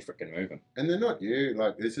 and how do you freaking move them? And they're not you.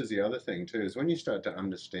 Like, this is the other thing too, is when you start to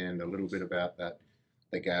understand a little bit about that,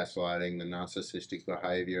 the gaslighting, the narcissistic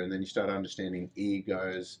behavior, and then you start understanding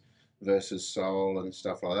egos versus soul and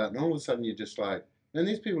stuff like that. And all of a sudden you're just like, and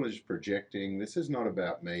these people are just projecting. This is not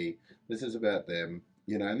about me. This is about them.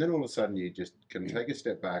 And then all of a sudden you just can take a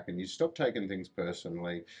step back and you stop taking things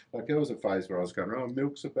personally. Like, there was a phase where I was going, oh,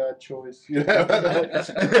 milk's a bad choice.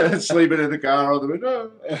 Sleeping in the car on the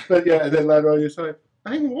window. But and then later on you say,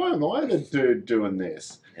 hey, why am I the dude doing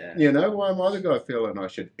this? Yeah. Why am I the guy feeling I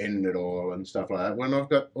should end it all and stuff like that, when I've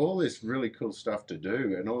got all this really cool stuff to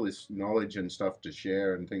do and all this knowledge and stuff to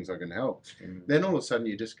share and things I can help. Then all of a sudden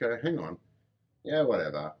you just go, hang on. Yeah,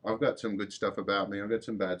 whatever. I've got some good stuff about me. I've got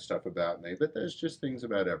some bad stuff about me. But there's just things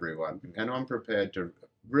about everyone. And I'm prepared to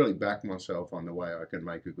really back myself on the way I can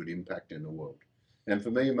make a good impact in the world. And for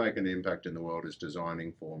me, making an impact in the world is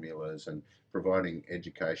designing formulas and providing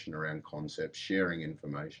education around concepts, sharing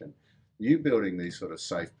information. you building these sort of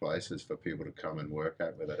safe places for people to come and work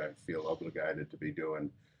at where they don't feel obligated to be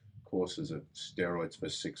doing courses of steroids for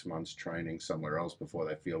 6 months training somewhere else before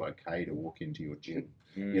they feel okay to walk into your gym,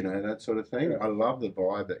 you know, that sort of thing. I love the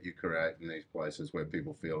vibe that you create in these places where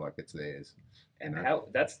people feel like it's theirs. And how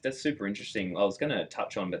that's super interesting. I was going to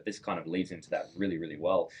touch on, but this kind of leads into that really, really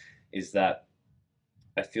well, is that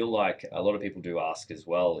I feel like a lot of people do ask as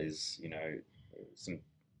well is, you know, some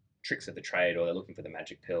tricks of the trade, or they're looking for the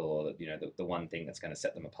magic pill, or, you know, the one thing that's going to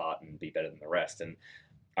set them apart and be better than the rest. And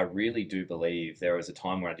I really do believe there was a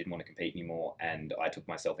time where I didn't want to compete anymore, and I took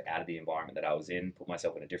myself out of the environment that I was in, put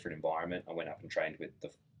myself in a different environment. I went up and trained with the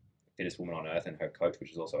fittest woman on earth and her coach,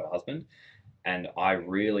 which is also her husband. And I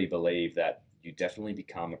really believe that you definitely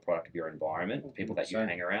become a product of your environment, people that you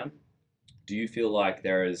hang around. Do you feel like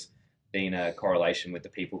there has been a correlation with the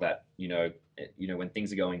people that, you know, when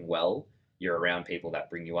things are going well, you're around people that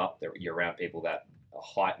bring you up, you're around people that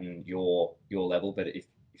heighten your level? But if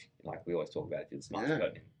like we always talk about, if you're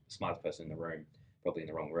the smartest person in the room, probably in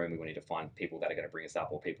the wrong room, we need to find people that are going to bring us up,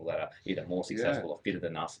 or people that are either more successful or fitter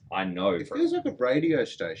than us. I know it feels like a radio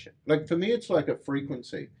station. Like for me, it's like a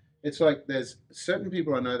frequency. It's like there's certain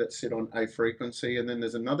people I know that sit on a frequency, and then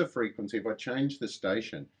there's another frequency. If I change the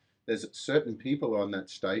station, there's certain people on that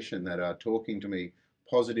station that are talking to me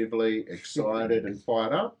positively, excited and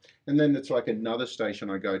fired up. And then it's like another station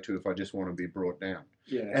I go to if I just want to be brought down.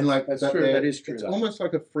 Yeah, and like that's true. That is true. It's almost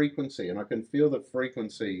like a frequency, and I can feel the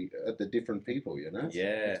frequency at the different people, you know?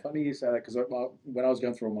 Yeah. It's funny you say that, because when I was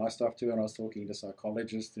going through all my stuff too, and I was talking to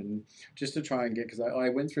psychologists, and just to try and get, because I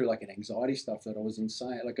went through like an anxiety stuff that I was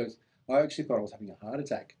insane. Like I actually thought I was having a heart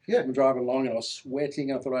attack. Yeah. I'm driving along and I was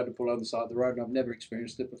sweating, and I thought I had to pull over the side of the road, and I've never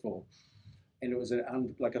experienced it before. And it was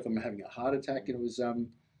like if I'm having a heart attack, and it was and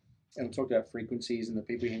I talked about frequencies and the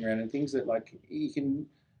people you hang around and things that, like, you can,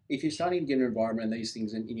 if you're starting to get in an environment and these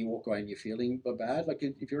things, and you walk away and you're feeling bad, like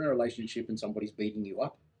if you're in a relationship and somebody's beating you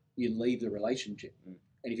up, you leave the relationship. And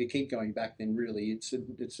if you keep going back, then really it's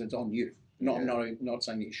on you. Not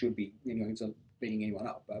saying that you should be, you know, it's beating anyone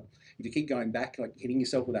up, but if you keep going back, like hitting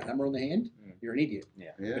yourself with a hammer on the hand, you're an idiot.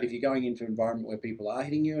 But if you're going into an environment where people are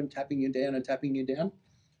hitting you and tapping you down,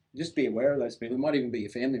 just be aware of those people. It might even be your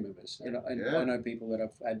family members. And I know people that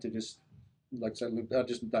have had to just, like, so look, I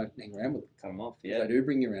just don't hang around with them. Cut them off, They do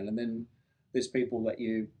bring you around, and then there's people that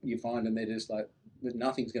you find, and they're just like,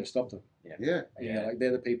 nothing's going to stop them. And, you know, like,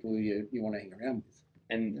 they're the people you want to hang around with.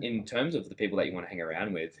 And in terms of the people that you want to hang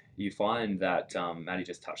around with, you find that Maddie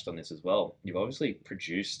just touched on this as well. You've obviously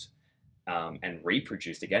produced and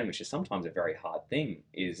reproduced again, which is sometimes a very hard thing,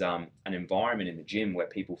 is an environment in the gym where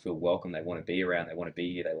people feel welcome, they want to be around, they want to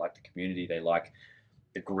be here, they like the community, they like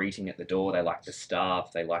the greeting at the door, they like the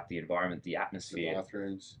staff, they like the environment, the atmosphere. The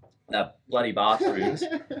bathrooms. Bloody bathrooms.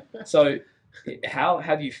 So how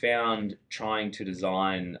have you found trying to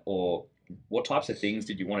design, or what types of things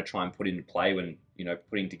did you want to try and put into play when, you know,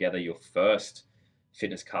 putting together your first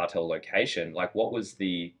Fitness Cartel location? Like, what was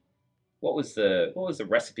the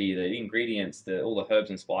recipe, the ingredients, all the herbs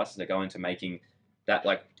and spices that go into making that?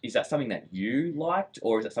 Like, is that something that you liked,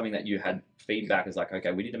 or is it something that you had feedback as like,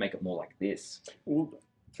 okay, we need to make it more like this? Well,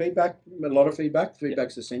 feedback, a lot of feedback.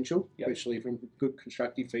 Feedback's essential, especially from good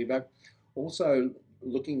constructive feedback. Also,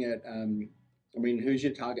 looking at, I mean, who's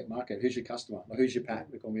your target market? Who's your customer? Or who's your PAT?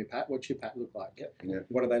 We call me a PAT. What's your PAT look like?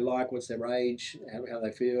 What do they like? What's their age? How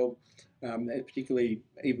they feel? Particularly,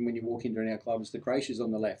 even when you walk into our clubs, the creche is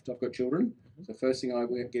on the left. I've got children. So first thing I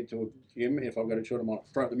get to a gym, if I've got a children, I might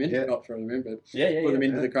throw them in, not throw them in, but put them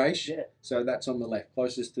into the creche. So that's on the left,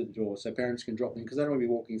 closest to the door. So parents can drop them, because they don't want to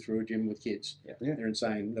be walking through a gym with kids. They're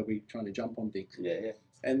insane. They'll be trying to jump on things.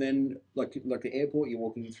 And then, like the airport, you're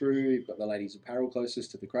walking through, you've got the ladies' apparel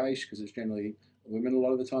closest to the creche, because it's generally women a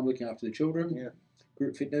lot of the time looking after the children.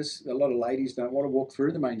 Group fitness, a lot of ladies don't want to walk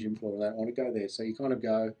through the main gym floor. They don't want to go there. So you kind of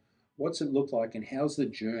go, what's it look like, and how's the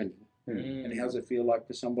journey? And how's it feel like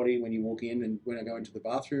for somebody when you walk in? And when I go into the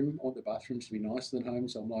bathroom, I want the bathrooms to be nicer than home.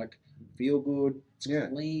 So I'm like, feel good, it's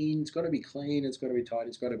clean, it's got to be clean, it's got to be tight,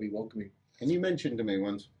 it's got to be welcoming. And you mentioned to me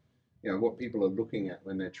once, you know, what people are looking at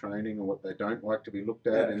when they're training, or what they don't like to be looked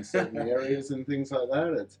at in certain areas and things like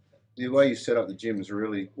that. It's the way you set up the gym is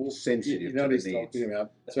really sensitive you know to what the he's needs. talking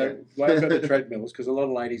about. So the way I've got the treadmills, because a lot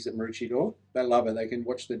of ladies at Maroochydore, they love it. They can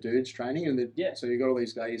watch the dudes training, and so you got all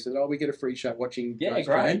these guys that, we get a free shot watching guys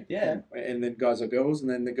train. And then guys or girls, and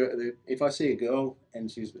then if I see a girl and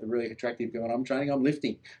she's a really attractive girl and I'm training, I'm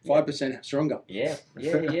lifting 5% stronger.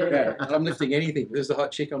 I'm lifting anything. There's a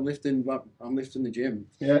hot chick, I'm lifting the gym.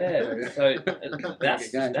 So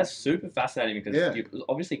that's super fascinating, because you've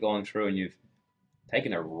obviously gone through and you've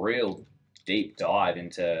taken a real deep dive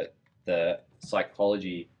into the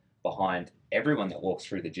psychology behind everyone that walks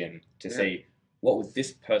through the gym to see what would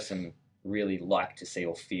this person really like to see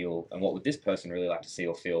or feel, and what would this person really like to see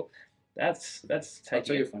or feel. That's I'll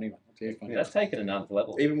tell you a funny one. That's taken another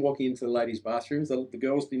level. Even walking into the ladies' bathrooms, the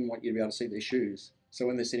girls didn't want you to be able to see their shoes. So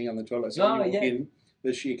when they're sitting on the toilet, so when you walk in,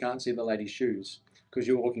 you can't see the ladies' shoes because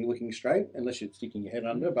you're walking looking straight, unless you're sticking your head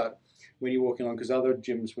under. But when you're walking on, because other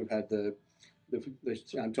gyms we've had the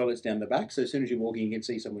toilets down the back, so as soon as you walk in, you can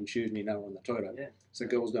see someone's shoes and you know they're on the toilet. Yeah. So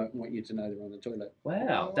girls don't want you to know they're on the toilet.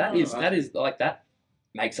 Wow, that is like that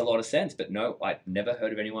makes a lot of sense. But no, I've never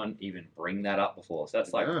heard of anyone even bring that up before. So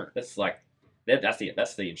that's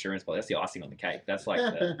the insurance policy. That's the icing on the cake. That's like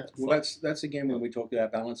that's again when we talk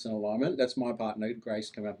about balance and alignment. That's my partner Grace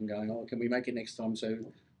coming up and going, oh, can we make it next time so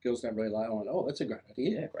girls don't rely on, oh, that's a great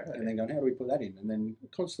idea. Yeah, great idea. And then going, how do we put that in? And then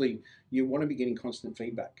constantly, you want to be getting constant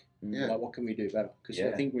feedback. Yeah. Like, what can we do better? Because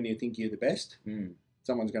I think when you think you're the best,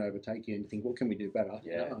 someone's going to overtake you and you think, what can we do better?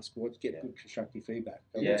 Yeah. Ask, get good constructive feedback.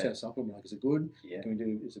 Yeah. What's our supplement like? Is it good? Yeah. Can we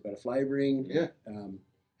do, is it better flavouring? Yeah.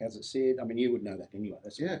 How's it sit? I mean, you would know that anyway.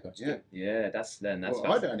 That's Well,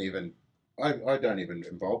 I don't even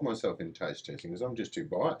involve myself in taste testing because I'm just too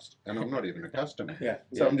biased and I'm not even a customer.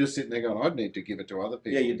 So I'm just sitting there going, I'd need to give it to other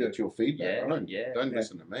people. You do. Get your feedback. Don't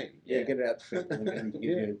listen to me. Get it out to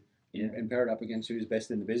people and pair it up against who's best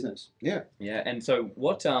in the business. Yeah. And so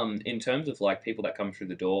what, in terms of like people that come through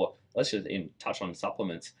the door, let's just touch on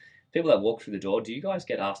supplements. People that walk through the door, do you guys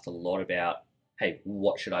get asked a lot about, hey,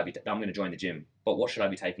 what should I be, I'm going to join the gym, but what should I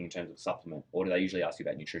be taking in terms of supplement? Or do they usually ask you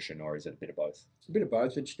about nutrition, or is it a bit of both? It's a bit of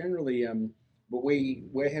both. It's generally, but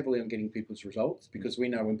we're heavily on getting people's results because we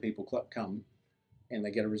know when people come and they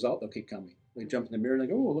get a result, they'll keep coming. They jump in the mirror and they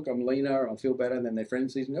go, oh, look, I'm leaner, I feel better. And then their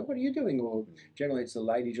friend sees them and go, what are you doing? Or generally it's the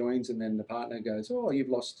lady joins and then the partner goes, oh, you've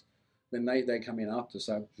lost. Then they come in after.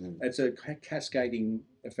 So it's a cascading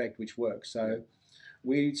effect which works. So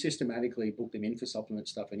we systematically book them in for supplement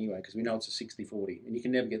stuff anyway because we know it's a 60-40 and you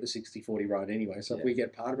can never get the 60-40 right anyway. So if we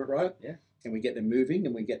get part of it right and we get them moving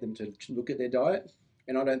and we get them to look at their diet,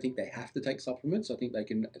 and I don't think they have to take supplements. I think they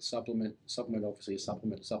can supplement obviously a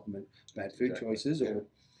supplement bad food choices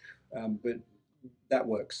but that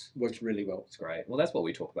works really well. It's great. Well, that's what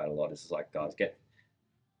we talk about a lot is like, guys, get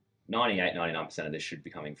 99% of this should be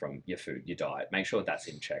coming from your food, your diet. Make sure that's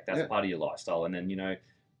in check. That's part of your lifestyle. And then,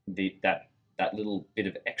 that little bit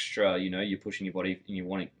of extra, you're pushing your body and you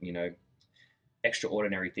want to,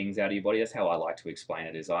 extraordinary things out of your body. That's how I like to explain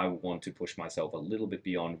it, is I want to push myself a little bit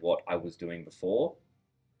beyond what I was doing before.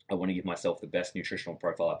 I want to give myself the best nutritional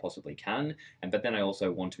profile I possibly can. But then I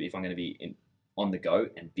also want to be, if I'm going to be on the go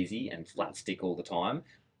and busy and flat stick all the time,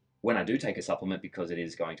 when I do take a supplement, because it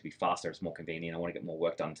is going to be faster, it's more convenient, I want to get more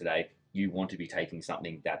work done today, you want to be taking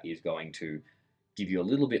something that is going to give you a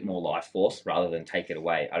little bit more life force rather than take it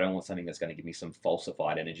away. I don't want something that's going to give me some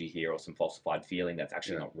falsified energy here or some falsified feeling that's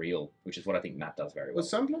actually not real, which is what I think Matt does very well.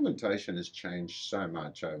 Well, supplementation has changed so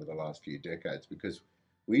much over the last few decades because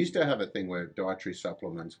we used to have a thing where dietary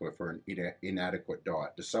supplements were for an inadequate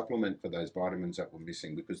diet, to supplement for those vitamins that were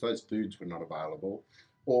missing because those foods were not available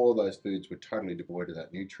or those foods were totally devoid of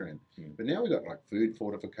that nutrient. But now we've got like food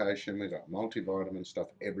fortification, we've got multivitamin stuff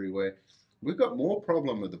everywhere. We've got more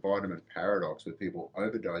problem with the vitamin paradox with people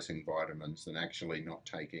overdosing vitamins than actually not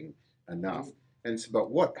taking enough.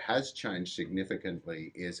 But what has changed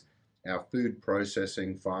significantly is our food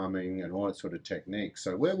processing, farming, and all that sort of techniques.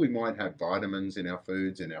 So where we might have vitamins in our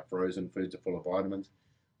foods, in our frozen foods are full of vitamins,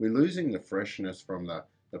 we're losing the freshness from the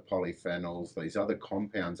polyphenols, these other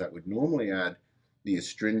compounds that would normally add the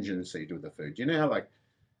astringency to the food. You know how like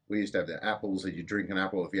we used to have the apples, that you drink an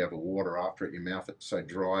apple, if you have a water after it, your mouth it's so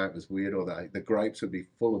dry, it was weird, or the grapes would be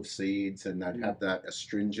full of seeds and they'd have that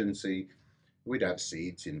astringency. We'd have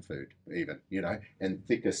seeds in food even, and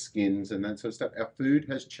thicker skins and that sort of stuff. Our food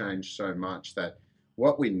has changed so much that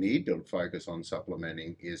what we need to focus on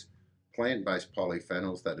supplementing is plant-based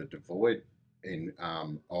polyphenols that are devoid in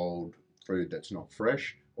old food that's not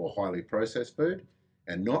fresh or highly processed food,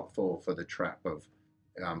 and not fall for the trap of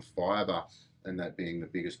fiber, and that being the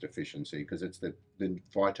biggest deficiency because it's the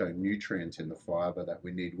phytonutrients in the fiber that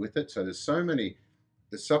we need with it. So there's so many,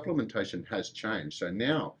 the supplementation has changed. So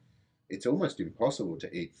now it's almost impossible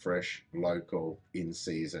to eat fresh, local, in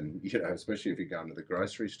season, especially if you go into the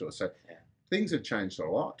grocery store. So things have changed a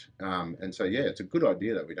lot. And so, it's a good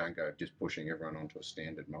idea that we don't go just pushing everyone onto a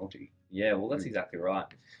standard multi. Yeah, well, that's exactly right.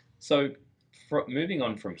 So moving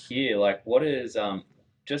on from here, like what is,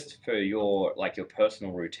 just for your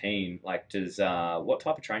personal routine, what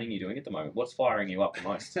type of training are you doing at the moment? What's firing you up the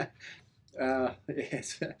most?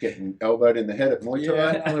 Yes. Getting elbowed in the head at Muay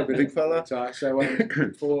Thai, a little bit big fella. So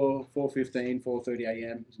 4:15, 4:30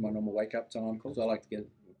 a.m. is my normal wake up time. So I like to get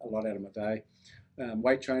a lot out of my day.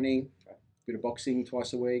 Weight training, bit of boxing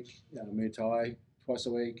twice a week, Muay Thai twice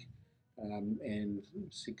a week, and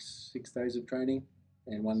six days of training,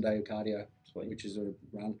 and 1 day of cardio. Sweet. Which is a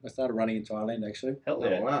run. I started running in Thailand actually. Hell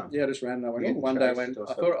yeah! Oh, wow. Yeah, I just ran. And I went. One day I went.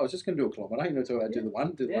 I thought I was just going to do a kilometre. You know, so I did the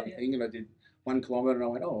one thing, and I did 1 kilometre, and I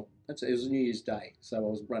went, oh, it was New Year's Day, so I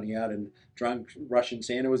was running out, and drunk Russian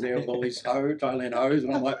Santa was there with all these Thailand hoes,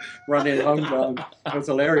 and I'm like running home going, it was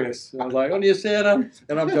hilarious. And I was like, on your Santa,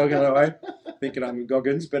 and I'm jogging away, thinking I'm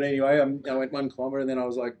Goggins, but anyway, I went 1 kilometre, and then I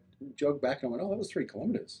was like, jogged back, and I went, oh, that was 3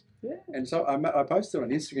 kilometres. Yeah. And so I posted on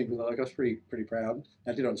Instagram because I was pretty proud.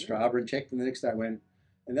 I did it on Strava and checked, and the next day I went,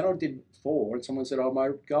 and then I did 4, and someone said, oh, my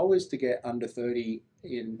goal is to get under 30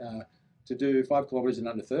 in. To do 5 kilometres in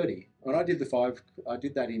under 30. When I did the 5, I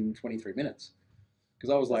did that in 23 minutes.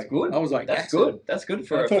 Because I was like, good. I was like, that's good. That's good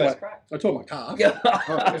for a first crack. I tore my calf.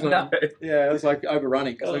 No. Yeah, it was like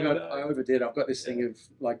overrunning because I overdid. I've got this thing of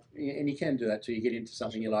like, and you can do that too. You get into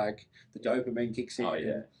something you like, the dopamine kicks in. Oh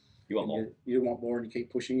yeah. You want more. You want more, and you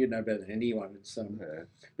keep pushing. You know better than anyone. It's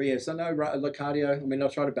But yeah, so no, the cardio. I mean, I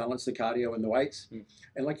try to balance the cardio and the weights,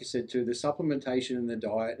 and like you said too, the supplementation and the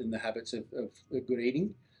diet and the habits of good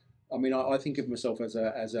eating. I mean, I think of myself as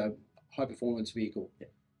a high performance vehicle,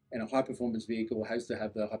 and a high performance vehicle has to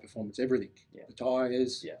have the high performance everything. Yeah. The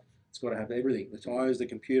tires, it's got to have everything. The tires, the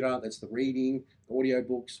computer, that's the reading, the audio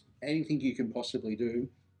books, anything you can possibly do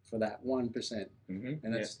for that 1%.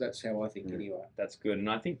 And that's how I think anyway. That's good, and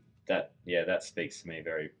I think that speaks to me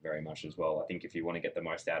very, very much as well. I think if you want to get the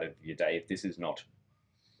most out of your day, if this is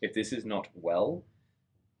not well,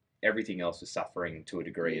 everything else is suffering to a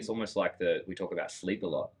degree. It's almost like we talk about sleep a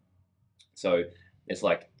lot. So it's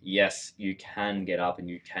like, yes, you can get up and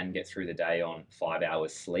you can get through the day on 5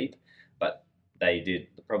 hours sleep, but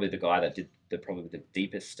probably the guy that did probably the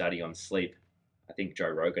deepest study on sleep, I think Joe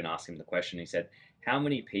Rogan asked him the question, he said, how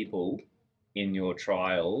many people in your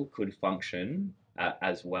trial could function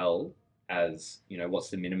as well as, what's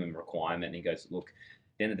the minimum requirement? And he goes, look,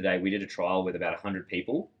 at the end of the day, we did a trial with about 100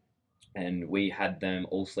 people and we had them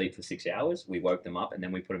all sleep for 6 hours. We woke them up and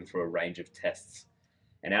then we put them through a range of tests.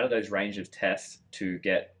 And out of those range of tests, to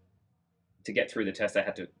get through the test, they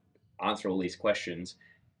had to answer all these questions.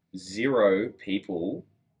 Zero people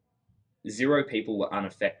were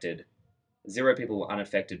unaffected. 0 people were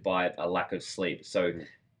unaffected by a lack of sleep. So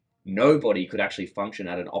nobody could actually function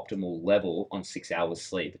at an optimal level on 6 hours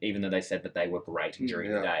sleep, even though they said that they were great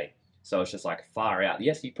during the day. So it's just like far out.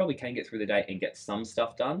 Yes, you probably can get through the day and get some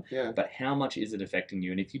stuff done, but how much is it affecting you?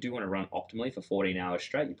 And if you do want to run optimally for 14 hours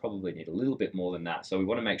straight, you probably need a little bit more than that. So we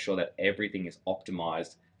want to make sure that everything is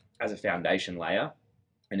optimized as a foundation layer.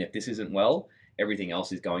 And if this isn't well, everything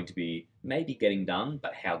else is going to be maybe getting done,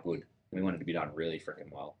 but how good? We want it to be done really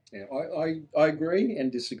freaking well. Yeah, I agree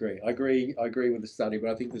and disagree. I agree with the study, but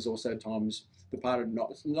I think there's also times, the part of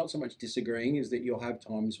not so much disagreeing is that you'll have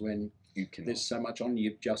times when there's so much on,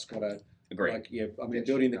 you've just got to agree. Like, I mean,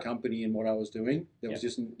 building the company and what I was doing, there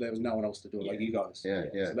was no one else to do it like you guys.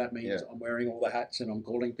 So that means I'm wearing all the hats and I'm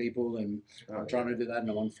calling people and I'm trying to do that and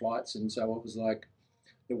I'm on flights, and so it was like,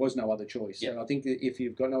 there was no other choice. And I think that if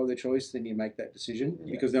you've got no other choice, then you make that decision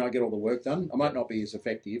because then I get all the work done. I might not be as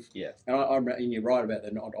effective. And you're right about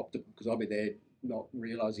that, not optimal, because I'll be there not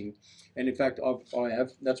realising. And in fact,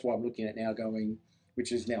 that's why I'm looking at now going,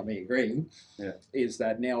 which is now me agreeing, is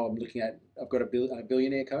that now I've got a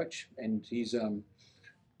billionaire coach, and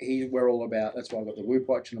we're all about, that's why I've got the Whoop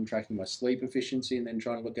watch and I'm tracking my sleep efficiency and then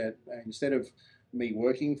trying to look at, instead of me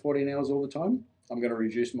working 14 hours all the time, I'm going to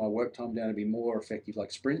reduce my work time down to be more effective,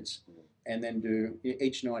 like sprints, and then do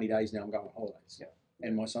each 90 days now I'm going on holidays.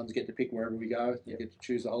 And my sons get to pick wherever we go. They get to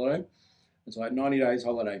choose the holiday. It's like 90 days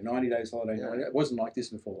holiday, 90 days holiday. It wasn't like this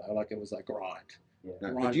before, though. Like, it was like grind.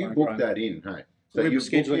 But you book that in, hey? So you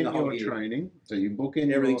book in your training. So you book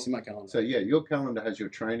in everything's in my calendar. So your calendar has your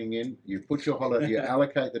training in. You put your holiday. You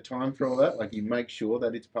allocate the time for all that. Like, you make sure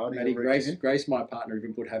that it's part of your routine. Grace, my partner,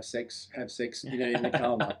 even put have sex, in the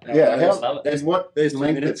calendar. And what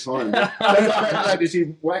length of time? Does she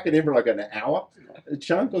whack it in for like an hour, a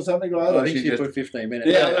chunk or something like that? I think she put 15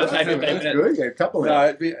 minutes. That's good. Yeah, a couple of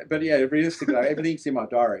hours. But realistically, everything's in my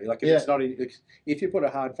diary. Like, if it's not, if you put a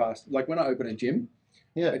hard fast, like when I open a gym.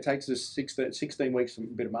 It takes us 16 weeks from a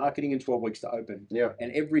bit of marketing and 12 weeks to open.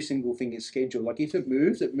 And every single thing is scheduled. Like, if it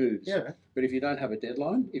moves, it moves. But if you don't have a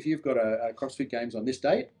deadline, if you've got a CrossFit Games on this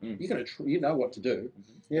date, you're gonna you know what to do.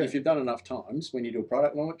 If you've done enough times, when you do a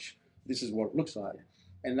product launch, this is what it looks like.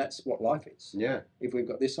 And that's what life is. If we've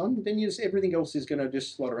got this on, then everything else is going to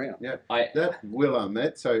just slot around. That Will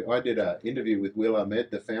Ahmed. So I did an interview with Will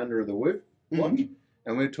Ahmed, the founder of the Whoop watch.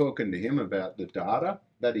 And we were talking to him about the data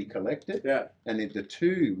that he collected. Yeah. And the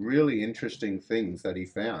two really interesting things that he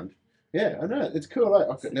found. Yeah, I know. It's cool.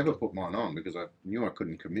 I could never put mine on because I knew I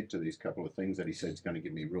couldn't commit to these couple of things that he said is going to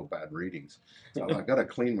give me real bad readings. So I've got to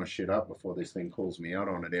clean my shit up before this thing calls me out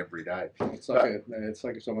on it every day. It's like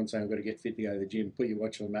if someone saying, I've got to get fit to go to the gym, put your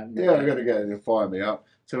watch on the mat. Yeah, I've got to go and fire me up.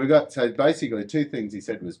 So basically two things he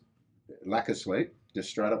said was lack of sleep, just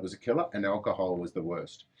straight up was a killer, and alcohol was the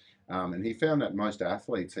worst. And he found that most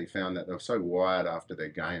athletes, he found that they're so wired after their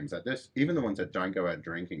games that even the ones that don't go out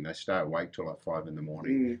drinking, they stay awake till like 5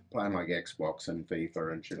 a.m, playing like Xbox and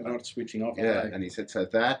FIFA and shit. They're not switching off. Yeah, and he said, so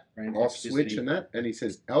that off switch and that, and he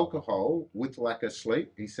says alcohol with lack of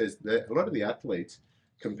sleep, he says that a lot of the athletes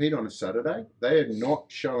compete on a Saturday, they are not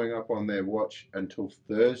showing up on their watch until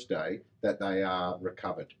Thursday that they are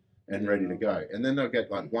recovered and ready to go. And then they'll get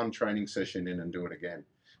like one training session in and do it again.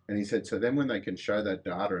 And he said, so then when they can show that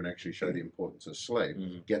data and actually show the importance of sleep,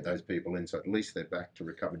 get those people in, so at least they're back to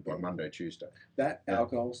recovered by Monday, Tuesday. That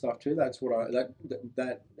alcohol stuff too, that's what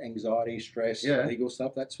that anxiety, stress, legal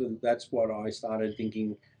stuff, that's what I started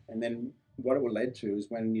thinking. And then what it led to is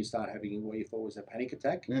when you start having what you thought was a panic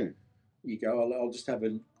attack, you go, I'll just have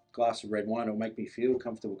a glass of red wine, it'll make me feel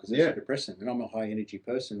comfortable because it's a depressant. And I'm a high energy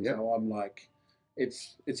person, so I'm like,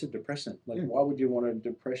 it's a depressant. Like, why would you want to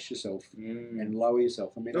depress yourself and lower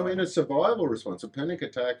yourself? I mean, a survival response, a panic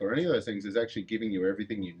attack or any of those things is actually giving you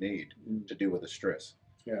everything you need to deal with the stress.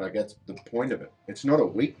 Yeah. Like, that's the point of it. It's not a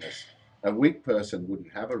weakness. A weak person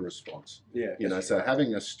wouldn't have a response. Yeah. So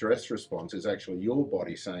having a stress response is actually your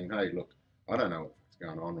body saying, hey, look, I don't know what's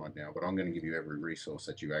going on right now, but I'm going to give you every resource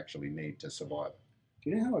that you actually need to survive.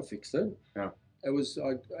 Do you know how I fixed it? Yeah. It was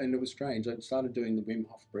strange. I started doing the Wim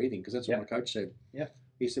Hof breathing because that's what my coach said. Yeah.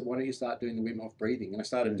 He said, "Why don't you start doing the Wim Hof breathing?" And I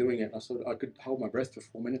started doing it. And I thought I could hold my breath for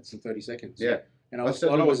 4 minutes and 30 seconds. Yeah. And I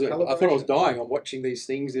thought I was dying. I'm watching these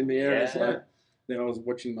things in the air. And it's like, then I was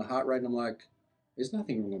watching my heart rate, and I'm like, "There's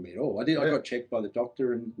nothing wrong with me at all." I got checked by the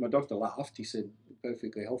doctor, and my doctor laughed. He said,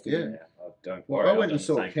 "Perfectly healthy." Yeah. Don't worry. I went and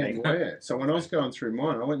saw Ken Ware. So when I was going through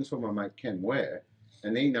mine, I went and saw my mate Ken Ware,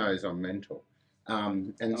 and he knows I'm mental.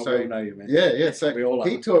 So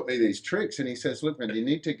he taught me these tricks, and he says, look, man, you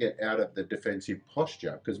need to get out of the defensive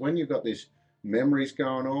posture, because when you've got this memories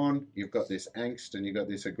going on, you've got this angst and you've got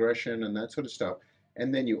this aggression and that sort of stuff,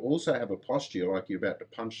 and then you also have a posture like you're about to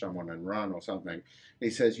punch someone and run or something. He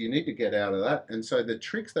says you need to get out of that. And so the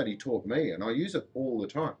tricks that he taught me, and I use it all the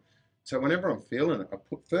time, so whenever I'm feeling it,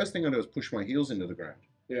 first thing I do is push my heels into the ground.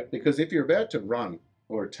 Yeah. Because if you're about to run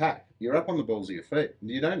or attack, you're up on the balls of your feet.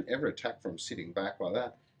 You don't ever attack from sitting back like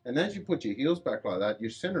that. And as you put your heels back like that, your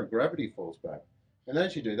center of gravity falls back. And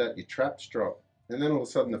as you do that, your traps drop. And then all of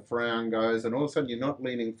a sudden the frown goes, and all of a sudden you're not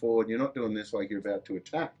leaning forward, you're not doing this like you're about to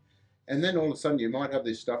attack. And then all of a sudden you might have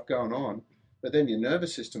this stuff going on, but then your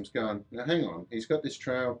nervous system's going, now hang on, he's got this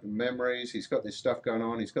trail of memories, he's got this stuff going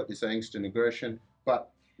on, he's got this angst and aggression, but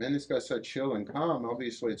man, this guy's so chill and calm,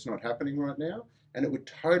 obviously it's not happening right now, and it would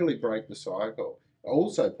totally break the cycle.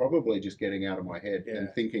 Also, probably just getting out of my head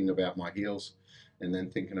and thinking about my heels, and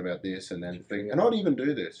then thinking about this, and then and I'd even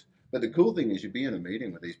do this. But the cool thing is, you'd be in a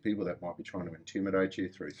meeting with these people that might be trying to intimidate you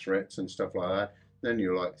through threats and stuff like that. Then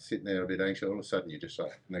you're like sitting there a bit anxious. All of a sudden, you're just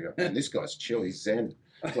like, and they go, "Man, this guy's chill. He's zen.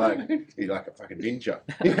 Like he's like a fucking ninja."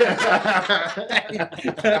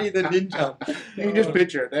 Patty the ninja. You can just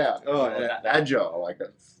picture it now. Oh yeah, agile like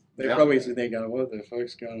a. They're probably sitting there going, "What the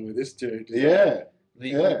fuck's going on with this dude?" Yeah.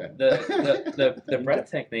 The breath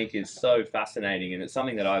technique is so fascinating, and it's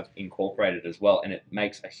something that I've incorporated as well, and it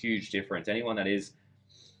makes a huge difference. Anyone that is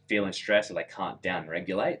feeling stressed or they can't down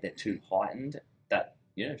regulate, they're too heightened, that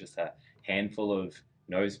just a handful of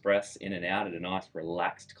nose breaths in and out at a nice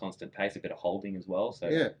relaxed constant pace, a bit of holding as well.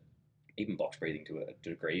 So even box breathing to a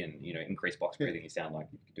degree, and increase box breathing, you sound like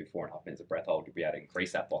you could do 4.5 minutes of breath hold, you'll be able to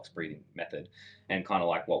increase that box breathing method. And kind of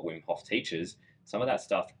like what Wim Hof teaches, some of that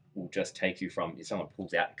stuff will just take you from, if someone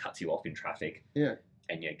pulls out and cuts you off in traffic,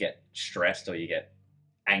 and you get stressed or you get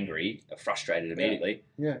angry or frustrated immediately,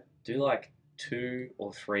 do like 2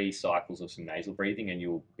 or 3 cycles of some nasal breathing and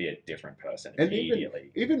you'll be a different person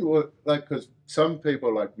immediately. Even like, because some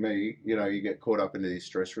people like me, you get caught up into these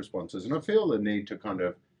stress responses, and I feel the need to kind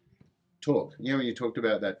of talk. When you talked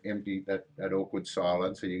about that empty, that awkward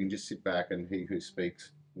silence, so you can just sit back and he who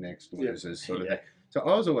speaks next loses sort of thing. So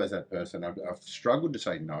I was always that person. I've struggled to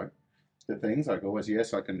say no to things. Like always,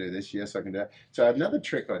 yes, I can do this. Yes, I can do that. So another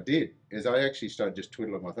trick I did is I actually started just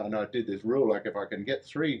twiddling my thumb. And I did this rule, like if I can get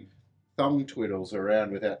 3 thumb twiddles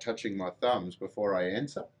around without touching my thumbs before I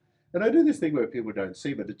answer. And I do this thing where people don't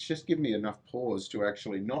see, but it's just given me enough pause to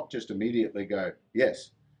actually not just immediately go,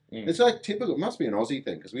 yes. It's like typical, it must be an Aussie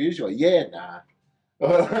thing, because we usually, yeah, nah.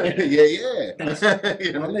 Yeah.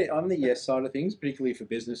 You know? On the yes side of things, particularly for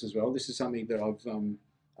business as well, this is something that I've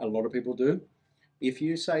a lot of people do. If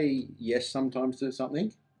you say yes sometimes to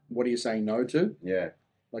something, what are you saying no to? Yeah.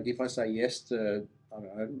 Like if I say yes to, I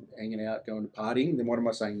don't know, hanging out, going to partying, then what am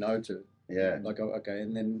I saying no to? Yeah. Like, okay,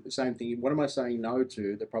 and then the same thing, what am I saying no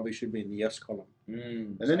to that probably should be in the yes column?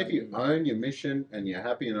 And then if you own your mission and you're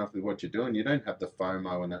happy enough with what you're doing, you don't have the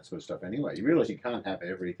FOMO and that sort of stuff anyway. You realize you can't have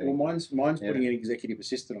everything. Well, mine's putting an executive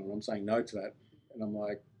assistant on. I'm saying no to that. And I'm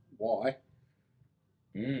like, why?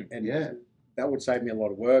 And that would save me a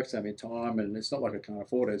lot of work, save me time, and it's not like I can't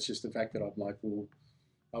afford it. It's just the fact that I'm like, well,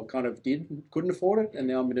 I kind of couldn't afford it, and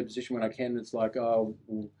now I'm in a position when I can. It's like, oh,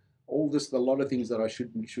 well, a lot of things that I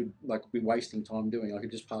should like be wasting time doing, I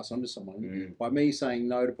could just pass on to someone. By me saying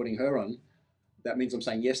no to putting her on, that means I'm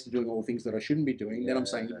saying yes to doing all the things that I shouldn't be doing. Then I'm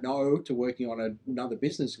saying no to working on another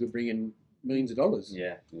business that could bring in millions of dollars.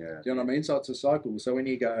 Yeah. Do you know what I mean? So it's a cycle. So when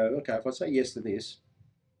you go, okay, if I say yes to this,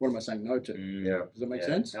 what am I saying no to? Yeah. Does that make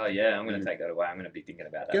sense? Oh yeah, I'm going to take that away. I'm going to be thinking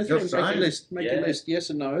about that. Go through, make a list, yes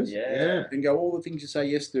and no's. Yeah. And go all the things you say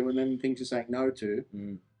yes to, and then things you're saying no to.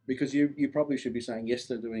 Because you probably should be saying yes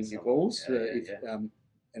to doing your calls. And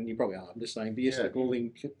you probably are. I'm just saying, but yes to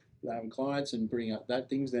calling clients and bringing up that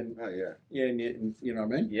things. Then and you know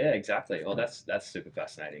what I mean? Yeah, exactly. Oh, that's super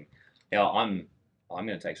fascinating. Yeah, I'm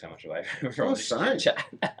going to take so much away from this chat.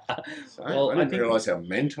 Well, I didn't realise how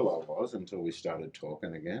mental I was until we started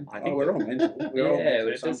talking again. I think we're all mental.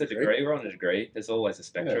 There's a degree. We're on a degree. There's always a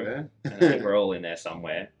spectrum. And I think we're all in there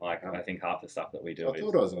somewhere. Like, I think half the stuff that we do I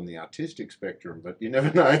thought I was on the artistic spectrum, but you never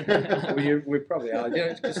know. We probably are. You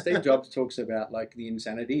know, because Steve Jobs talks about, like, the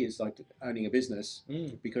insanity is like owning a business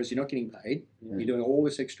because you're not getting paid. You're doing all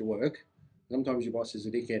this extra work. Sometimes your boss is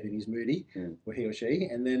a dickhead and he's moody, or he or she,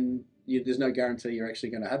 and then there's no guarantee you're actually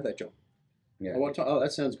going to have that job. Yeah. Oh,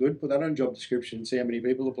 that sounds good. Put that on job description and see how many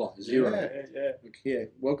people apply. Zero.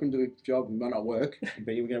 Welcome to a job. You might not work,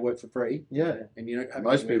 but you're going to work for free. Yeah. And you don't have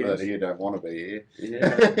most people that are here don't want to be here.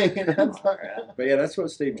 But yeah, that's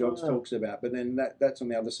what Steve Jobs talks about. But then that's on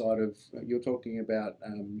the other side of, you're talking about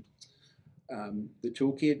the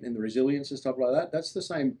toolkit and the resilience and stuff like that. That's the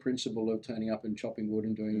same principle of turning up and chopping wood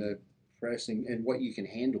and doing the pressing and what you can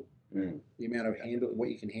handle. The amount of what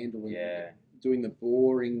you can handle. Doing the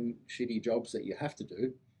boring, shitty jobs that you have to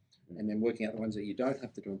do, and then working out the ones that you don't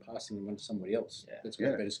have to do and passing them on to somebody else. That's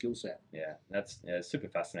got a better skill set. Yeah, that's super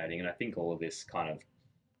fascinating. And I think all of this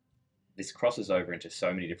this crosses over into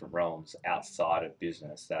so many different realms outside of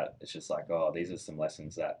business that it's just like, oh, these are some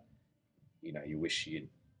lessons that, you wish you'd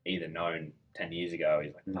either known 10 years ago.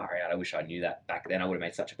 He's like, far out, I wish I knew that back then. I would have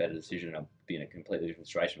made such a better decision and I'd be in a completely different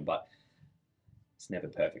situation. But it's never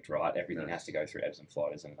perfect, right? Everything has to go through ebbs and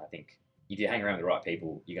flows. And I think if you hang around with the right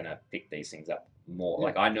people, you're going to pick these things up more.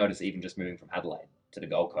 Like I noticed even just moving from Adelaide to the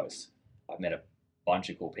Gold Coast, I've met a bunch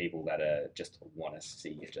of cool people that just want to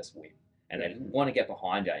see you just win. And they want to get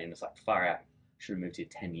behind you. And it's like, far out, should have moved here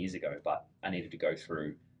 10 years ago, but I needed to go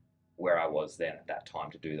through where I was then at that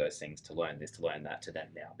time to do those things, to learn this, to learn that, to then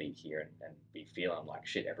now be here and be feeling like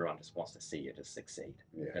shit, everyone just wants to see you just succeed.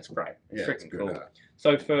 That's great. It's freaking cool.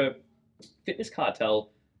 So for Fitness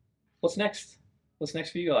Cartel, what's next? What's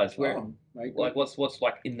next for you guys? What's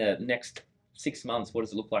like in the next 6 months? What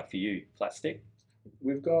does it look like for you? Flat Stick?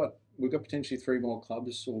 We've got potentially 3 more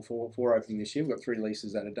clubs or four opening this year. We've got 3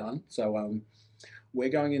 leases that are done. So we're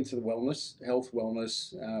going into the health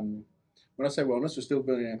wellness. When I say wellness, we're still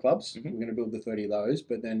building our clubs. We're going to build the 30 of those,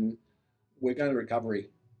 but then we're going to recovery.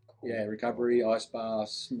 Yeah, recovery, ice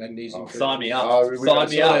baths, magnesium. Sign me up. Sign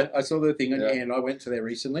me up. I saw the thing, and I went to there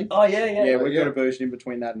recently. Oh, yeah. Yeah, we've got a version in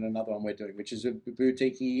between that and another one we're doing, which is a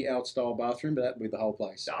boutique out-style bathroom, but that with the whole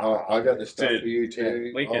place. Oh, I got the stuff for you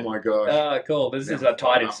too. Oh, my gosh. Cool. This is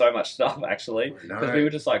tied in so much stuff, actually. Because we were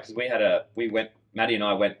just like, Maddie and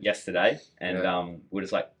I went yesterday, and we're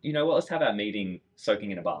just like, you know what, let's have our meeting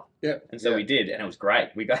soaking in a bath. Yeah. And so we did, and it was great.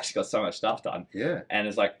 We actually got so much stuff done. Yeah. And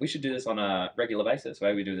it's like, we should do this on a regular basis.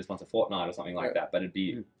 Maybe we do this once a fortnight or something like that. But it'd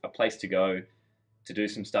be a place to go to do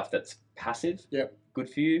some stuff that's passive, good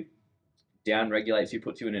for you, down-regulates you,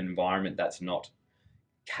 puts you in an environment that's not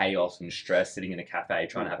chaos and stress, sitting in a cafe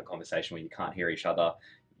trying to have a conversation where you can't hear each other,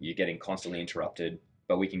 you're getting constantly interrupted.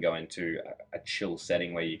 But we can go into a chill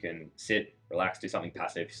setting where you can sit, relax, do something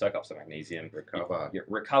passive, soak up some magnesium,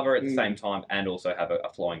 recover at the same time, and also have a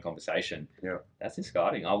flowing conversation. Yeah, that's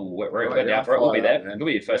exciting. We're down for it. We'll be there. We'll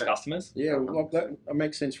be your first customers. Yeah, well, that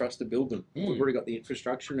makes sense for us to build them. We've already got the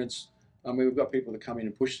infrastructure, and we've got people that come in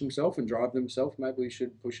and push themselves and drive themselves. Maybe we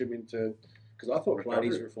should push them into because I thought Recovery.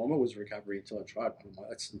 Pilates reformer was recovery until I tried one. I'm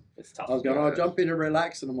like, It's tough. I was going, I'll jump in and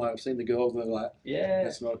relax, and I'm like, I've seen the girls, and they're like, Yeah.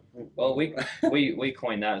 that's not. Well, we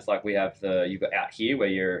coined that. It's like we have you got out here where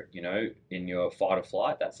you're, in your fight or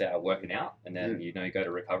flight. That's our working out, and then you go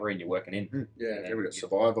to recovery and you're working in. Yeah. Yeah, we got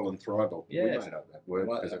survival and thrival. Yeah. We made up that word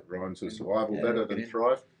because it rhymes with survival Yeah, better than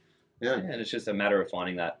thrive. Yeah. And it's just a matter of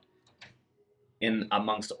finding that in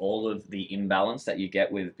amongst all of the imbalance that you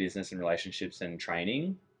get with business and relationships and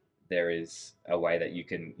training, there is a way that you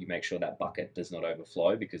make sure that bucket does not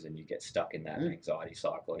overflow, because then you get stuck in that anxiety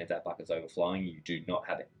cycle. And if that bucket's overflowing, you do not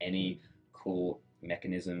have any cool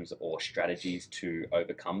mechanisms or strategies to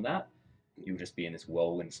overcome that. You'll just be in this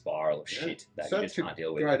whirlwind spiral of shit that you just can't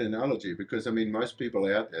deal with. Great analogy, because I mean, most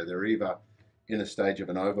people out there, they're either in a stage of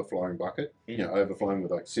an overflowing bucket, overflowing with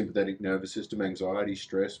like sympathetic nervous system, anxiety,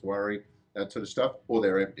 stress, worry, that sort of stuff, or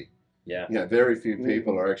they're empty. Yeah. Very few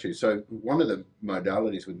people are actually. So one of the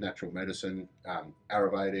modalities with natural medicine,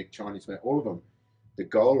 Ayurvedic, Chinese medicine, all of them, the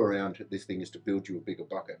goal around this thing is to build you a bigger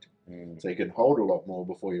bucket, so you can hold a lot more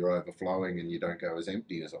before you're overflowing and you don't go as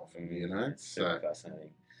empty as often. Super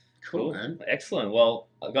fascinating. Cool, man. Excellent. Well,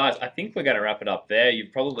 guys, I think we're going to wrap it up there.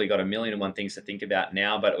 You've probably got a million and one things to think about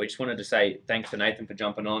now, but we just wanted to say thanks to Nathan for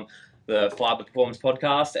jumping on the Phyba Performance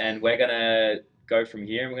podcast, and we're going to go from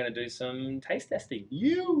here and we're going to do some taste testing.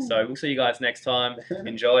 So we'll see you guys next time.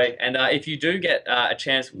 Enjoy. And if you do get a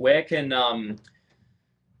chance, where can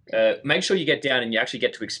make sure you get down and you actually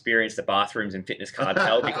get to experience the bathrooms in Fitness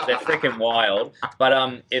Cartel, because they're freaking wild.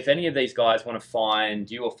 But if any of these guys want to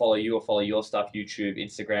find you or follow your stuff, YouTube,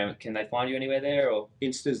 Instagram, can they find you anywhere there? Or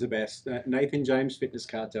Insta's the best. Nathan James Fitness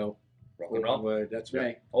Cartel. rock and roll. Word. That's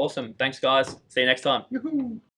me. Awesome. Thanks, guys. See you next time. Yoo-hoo.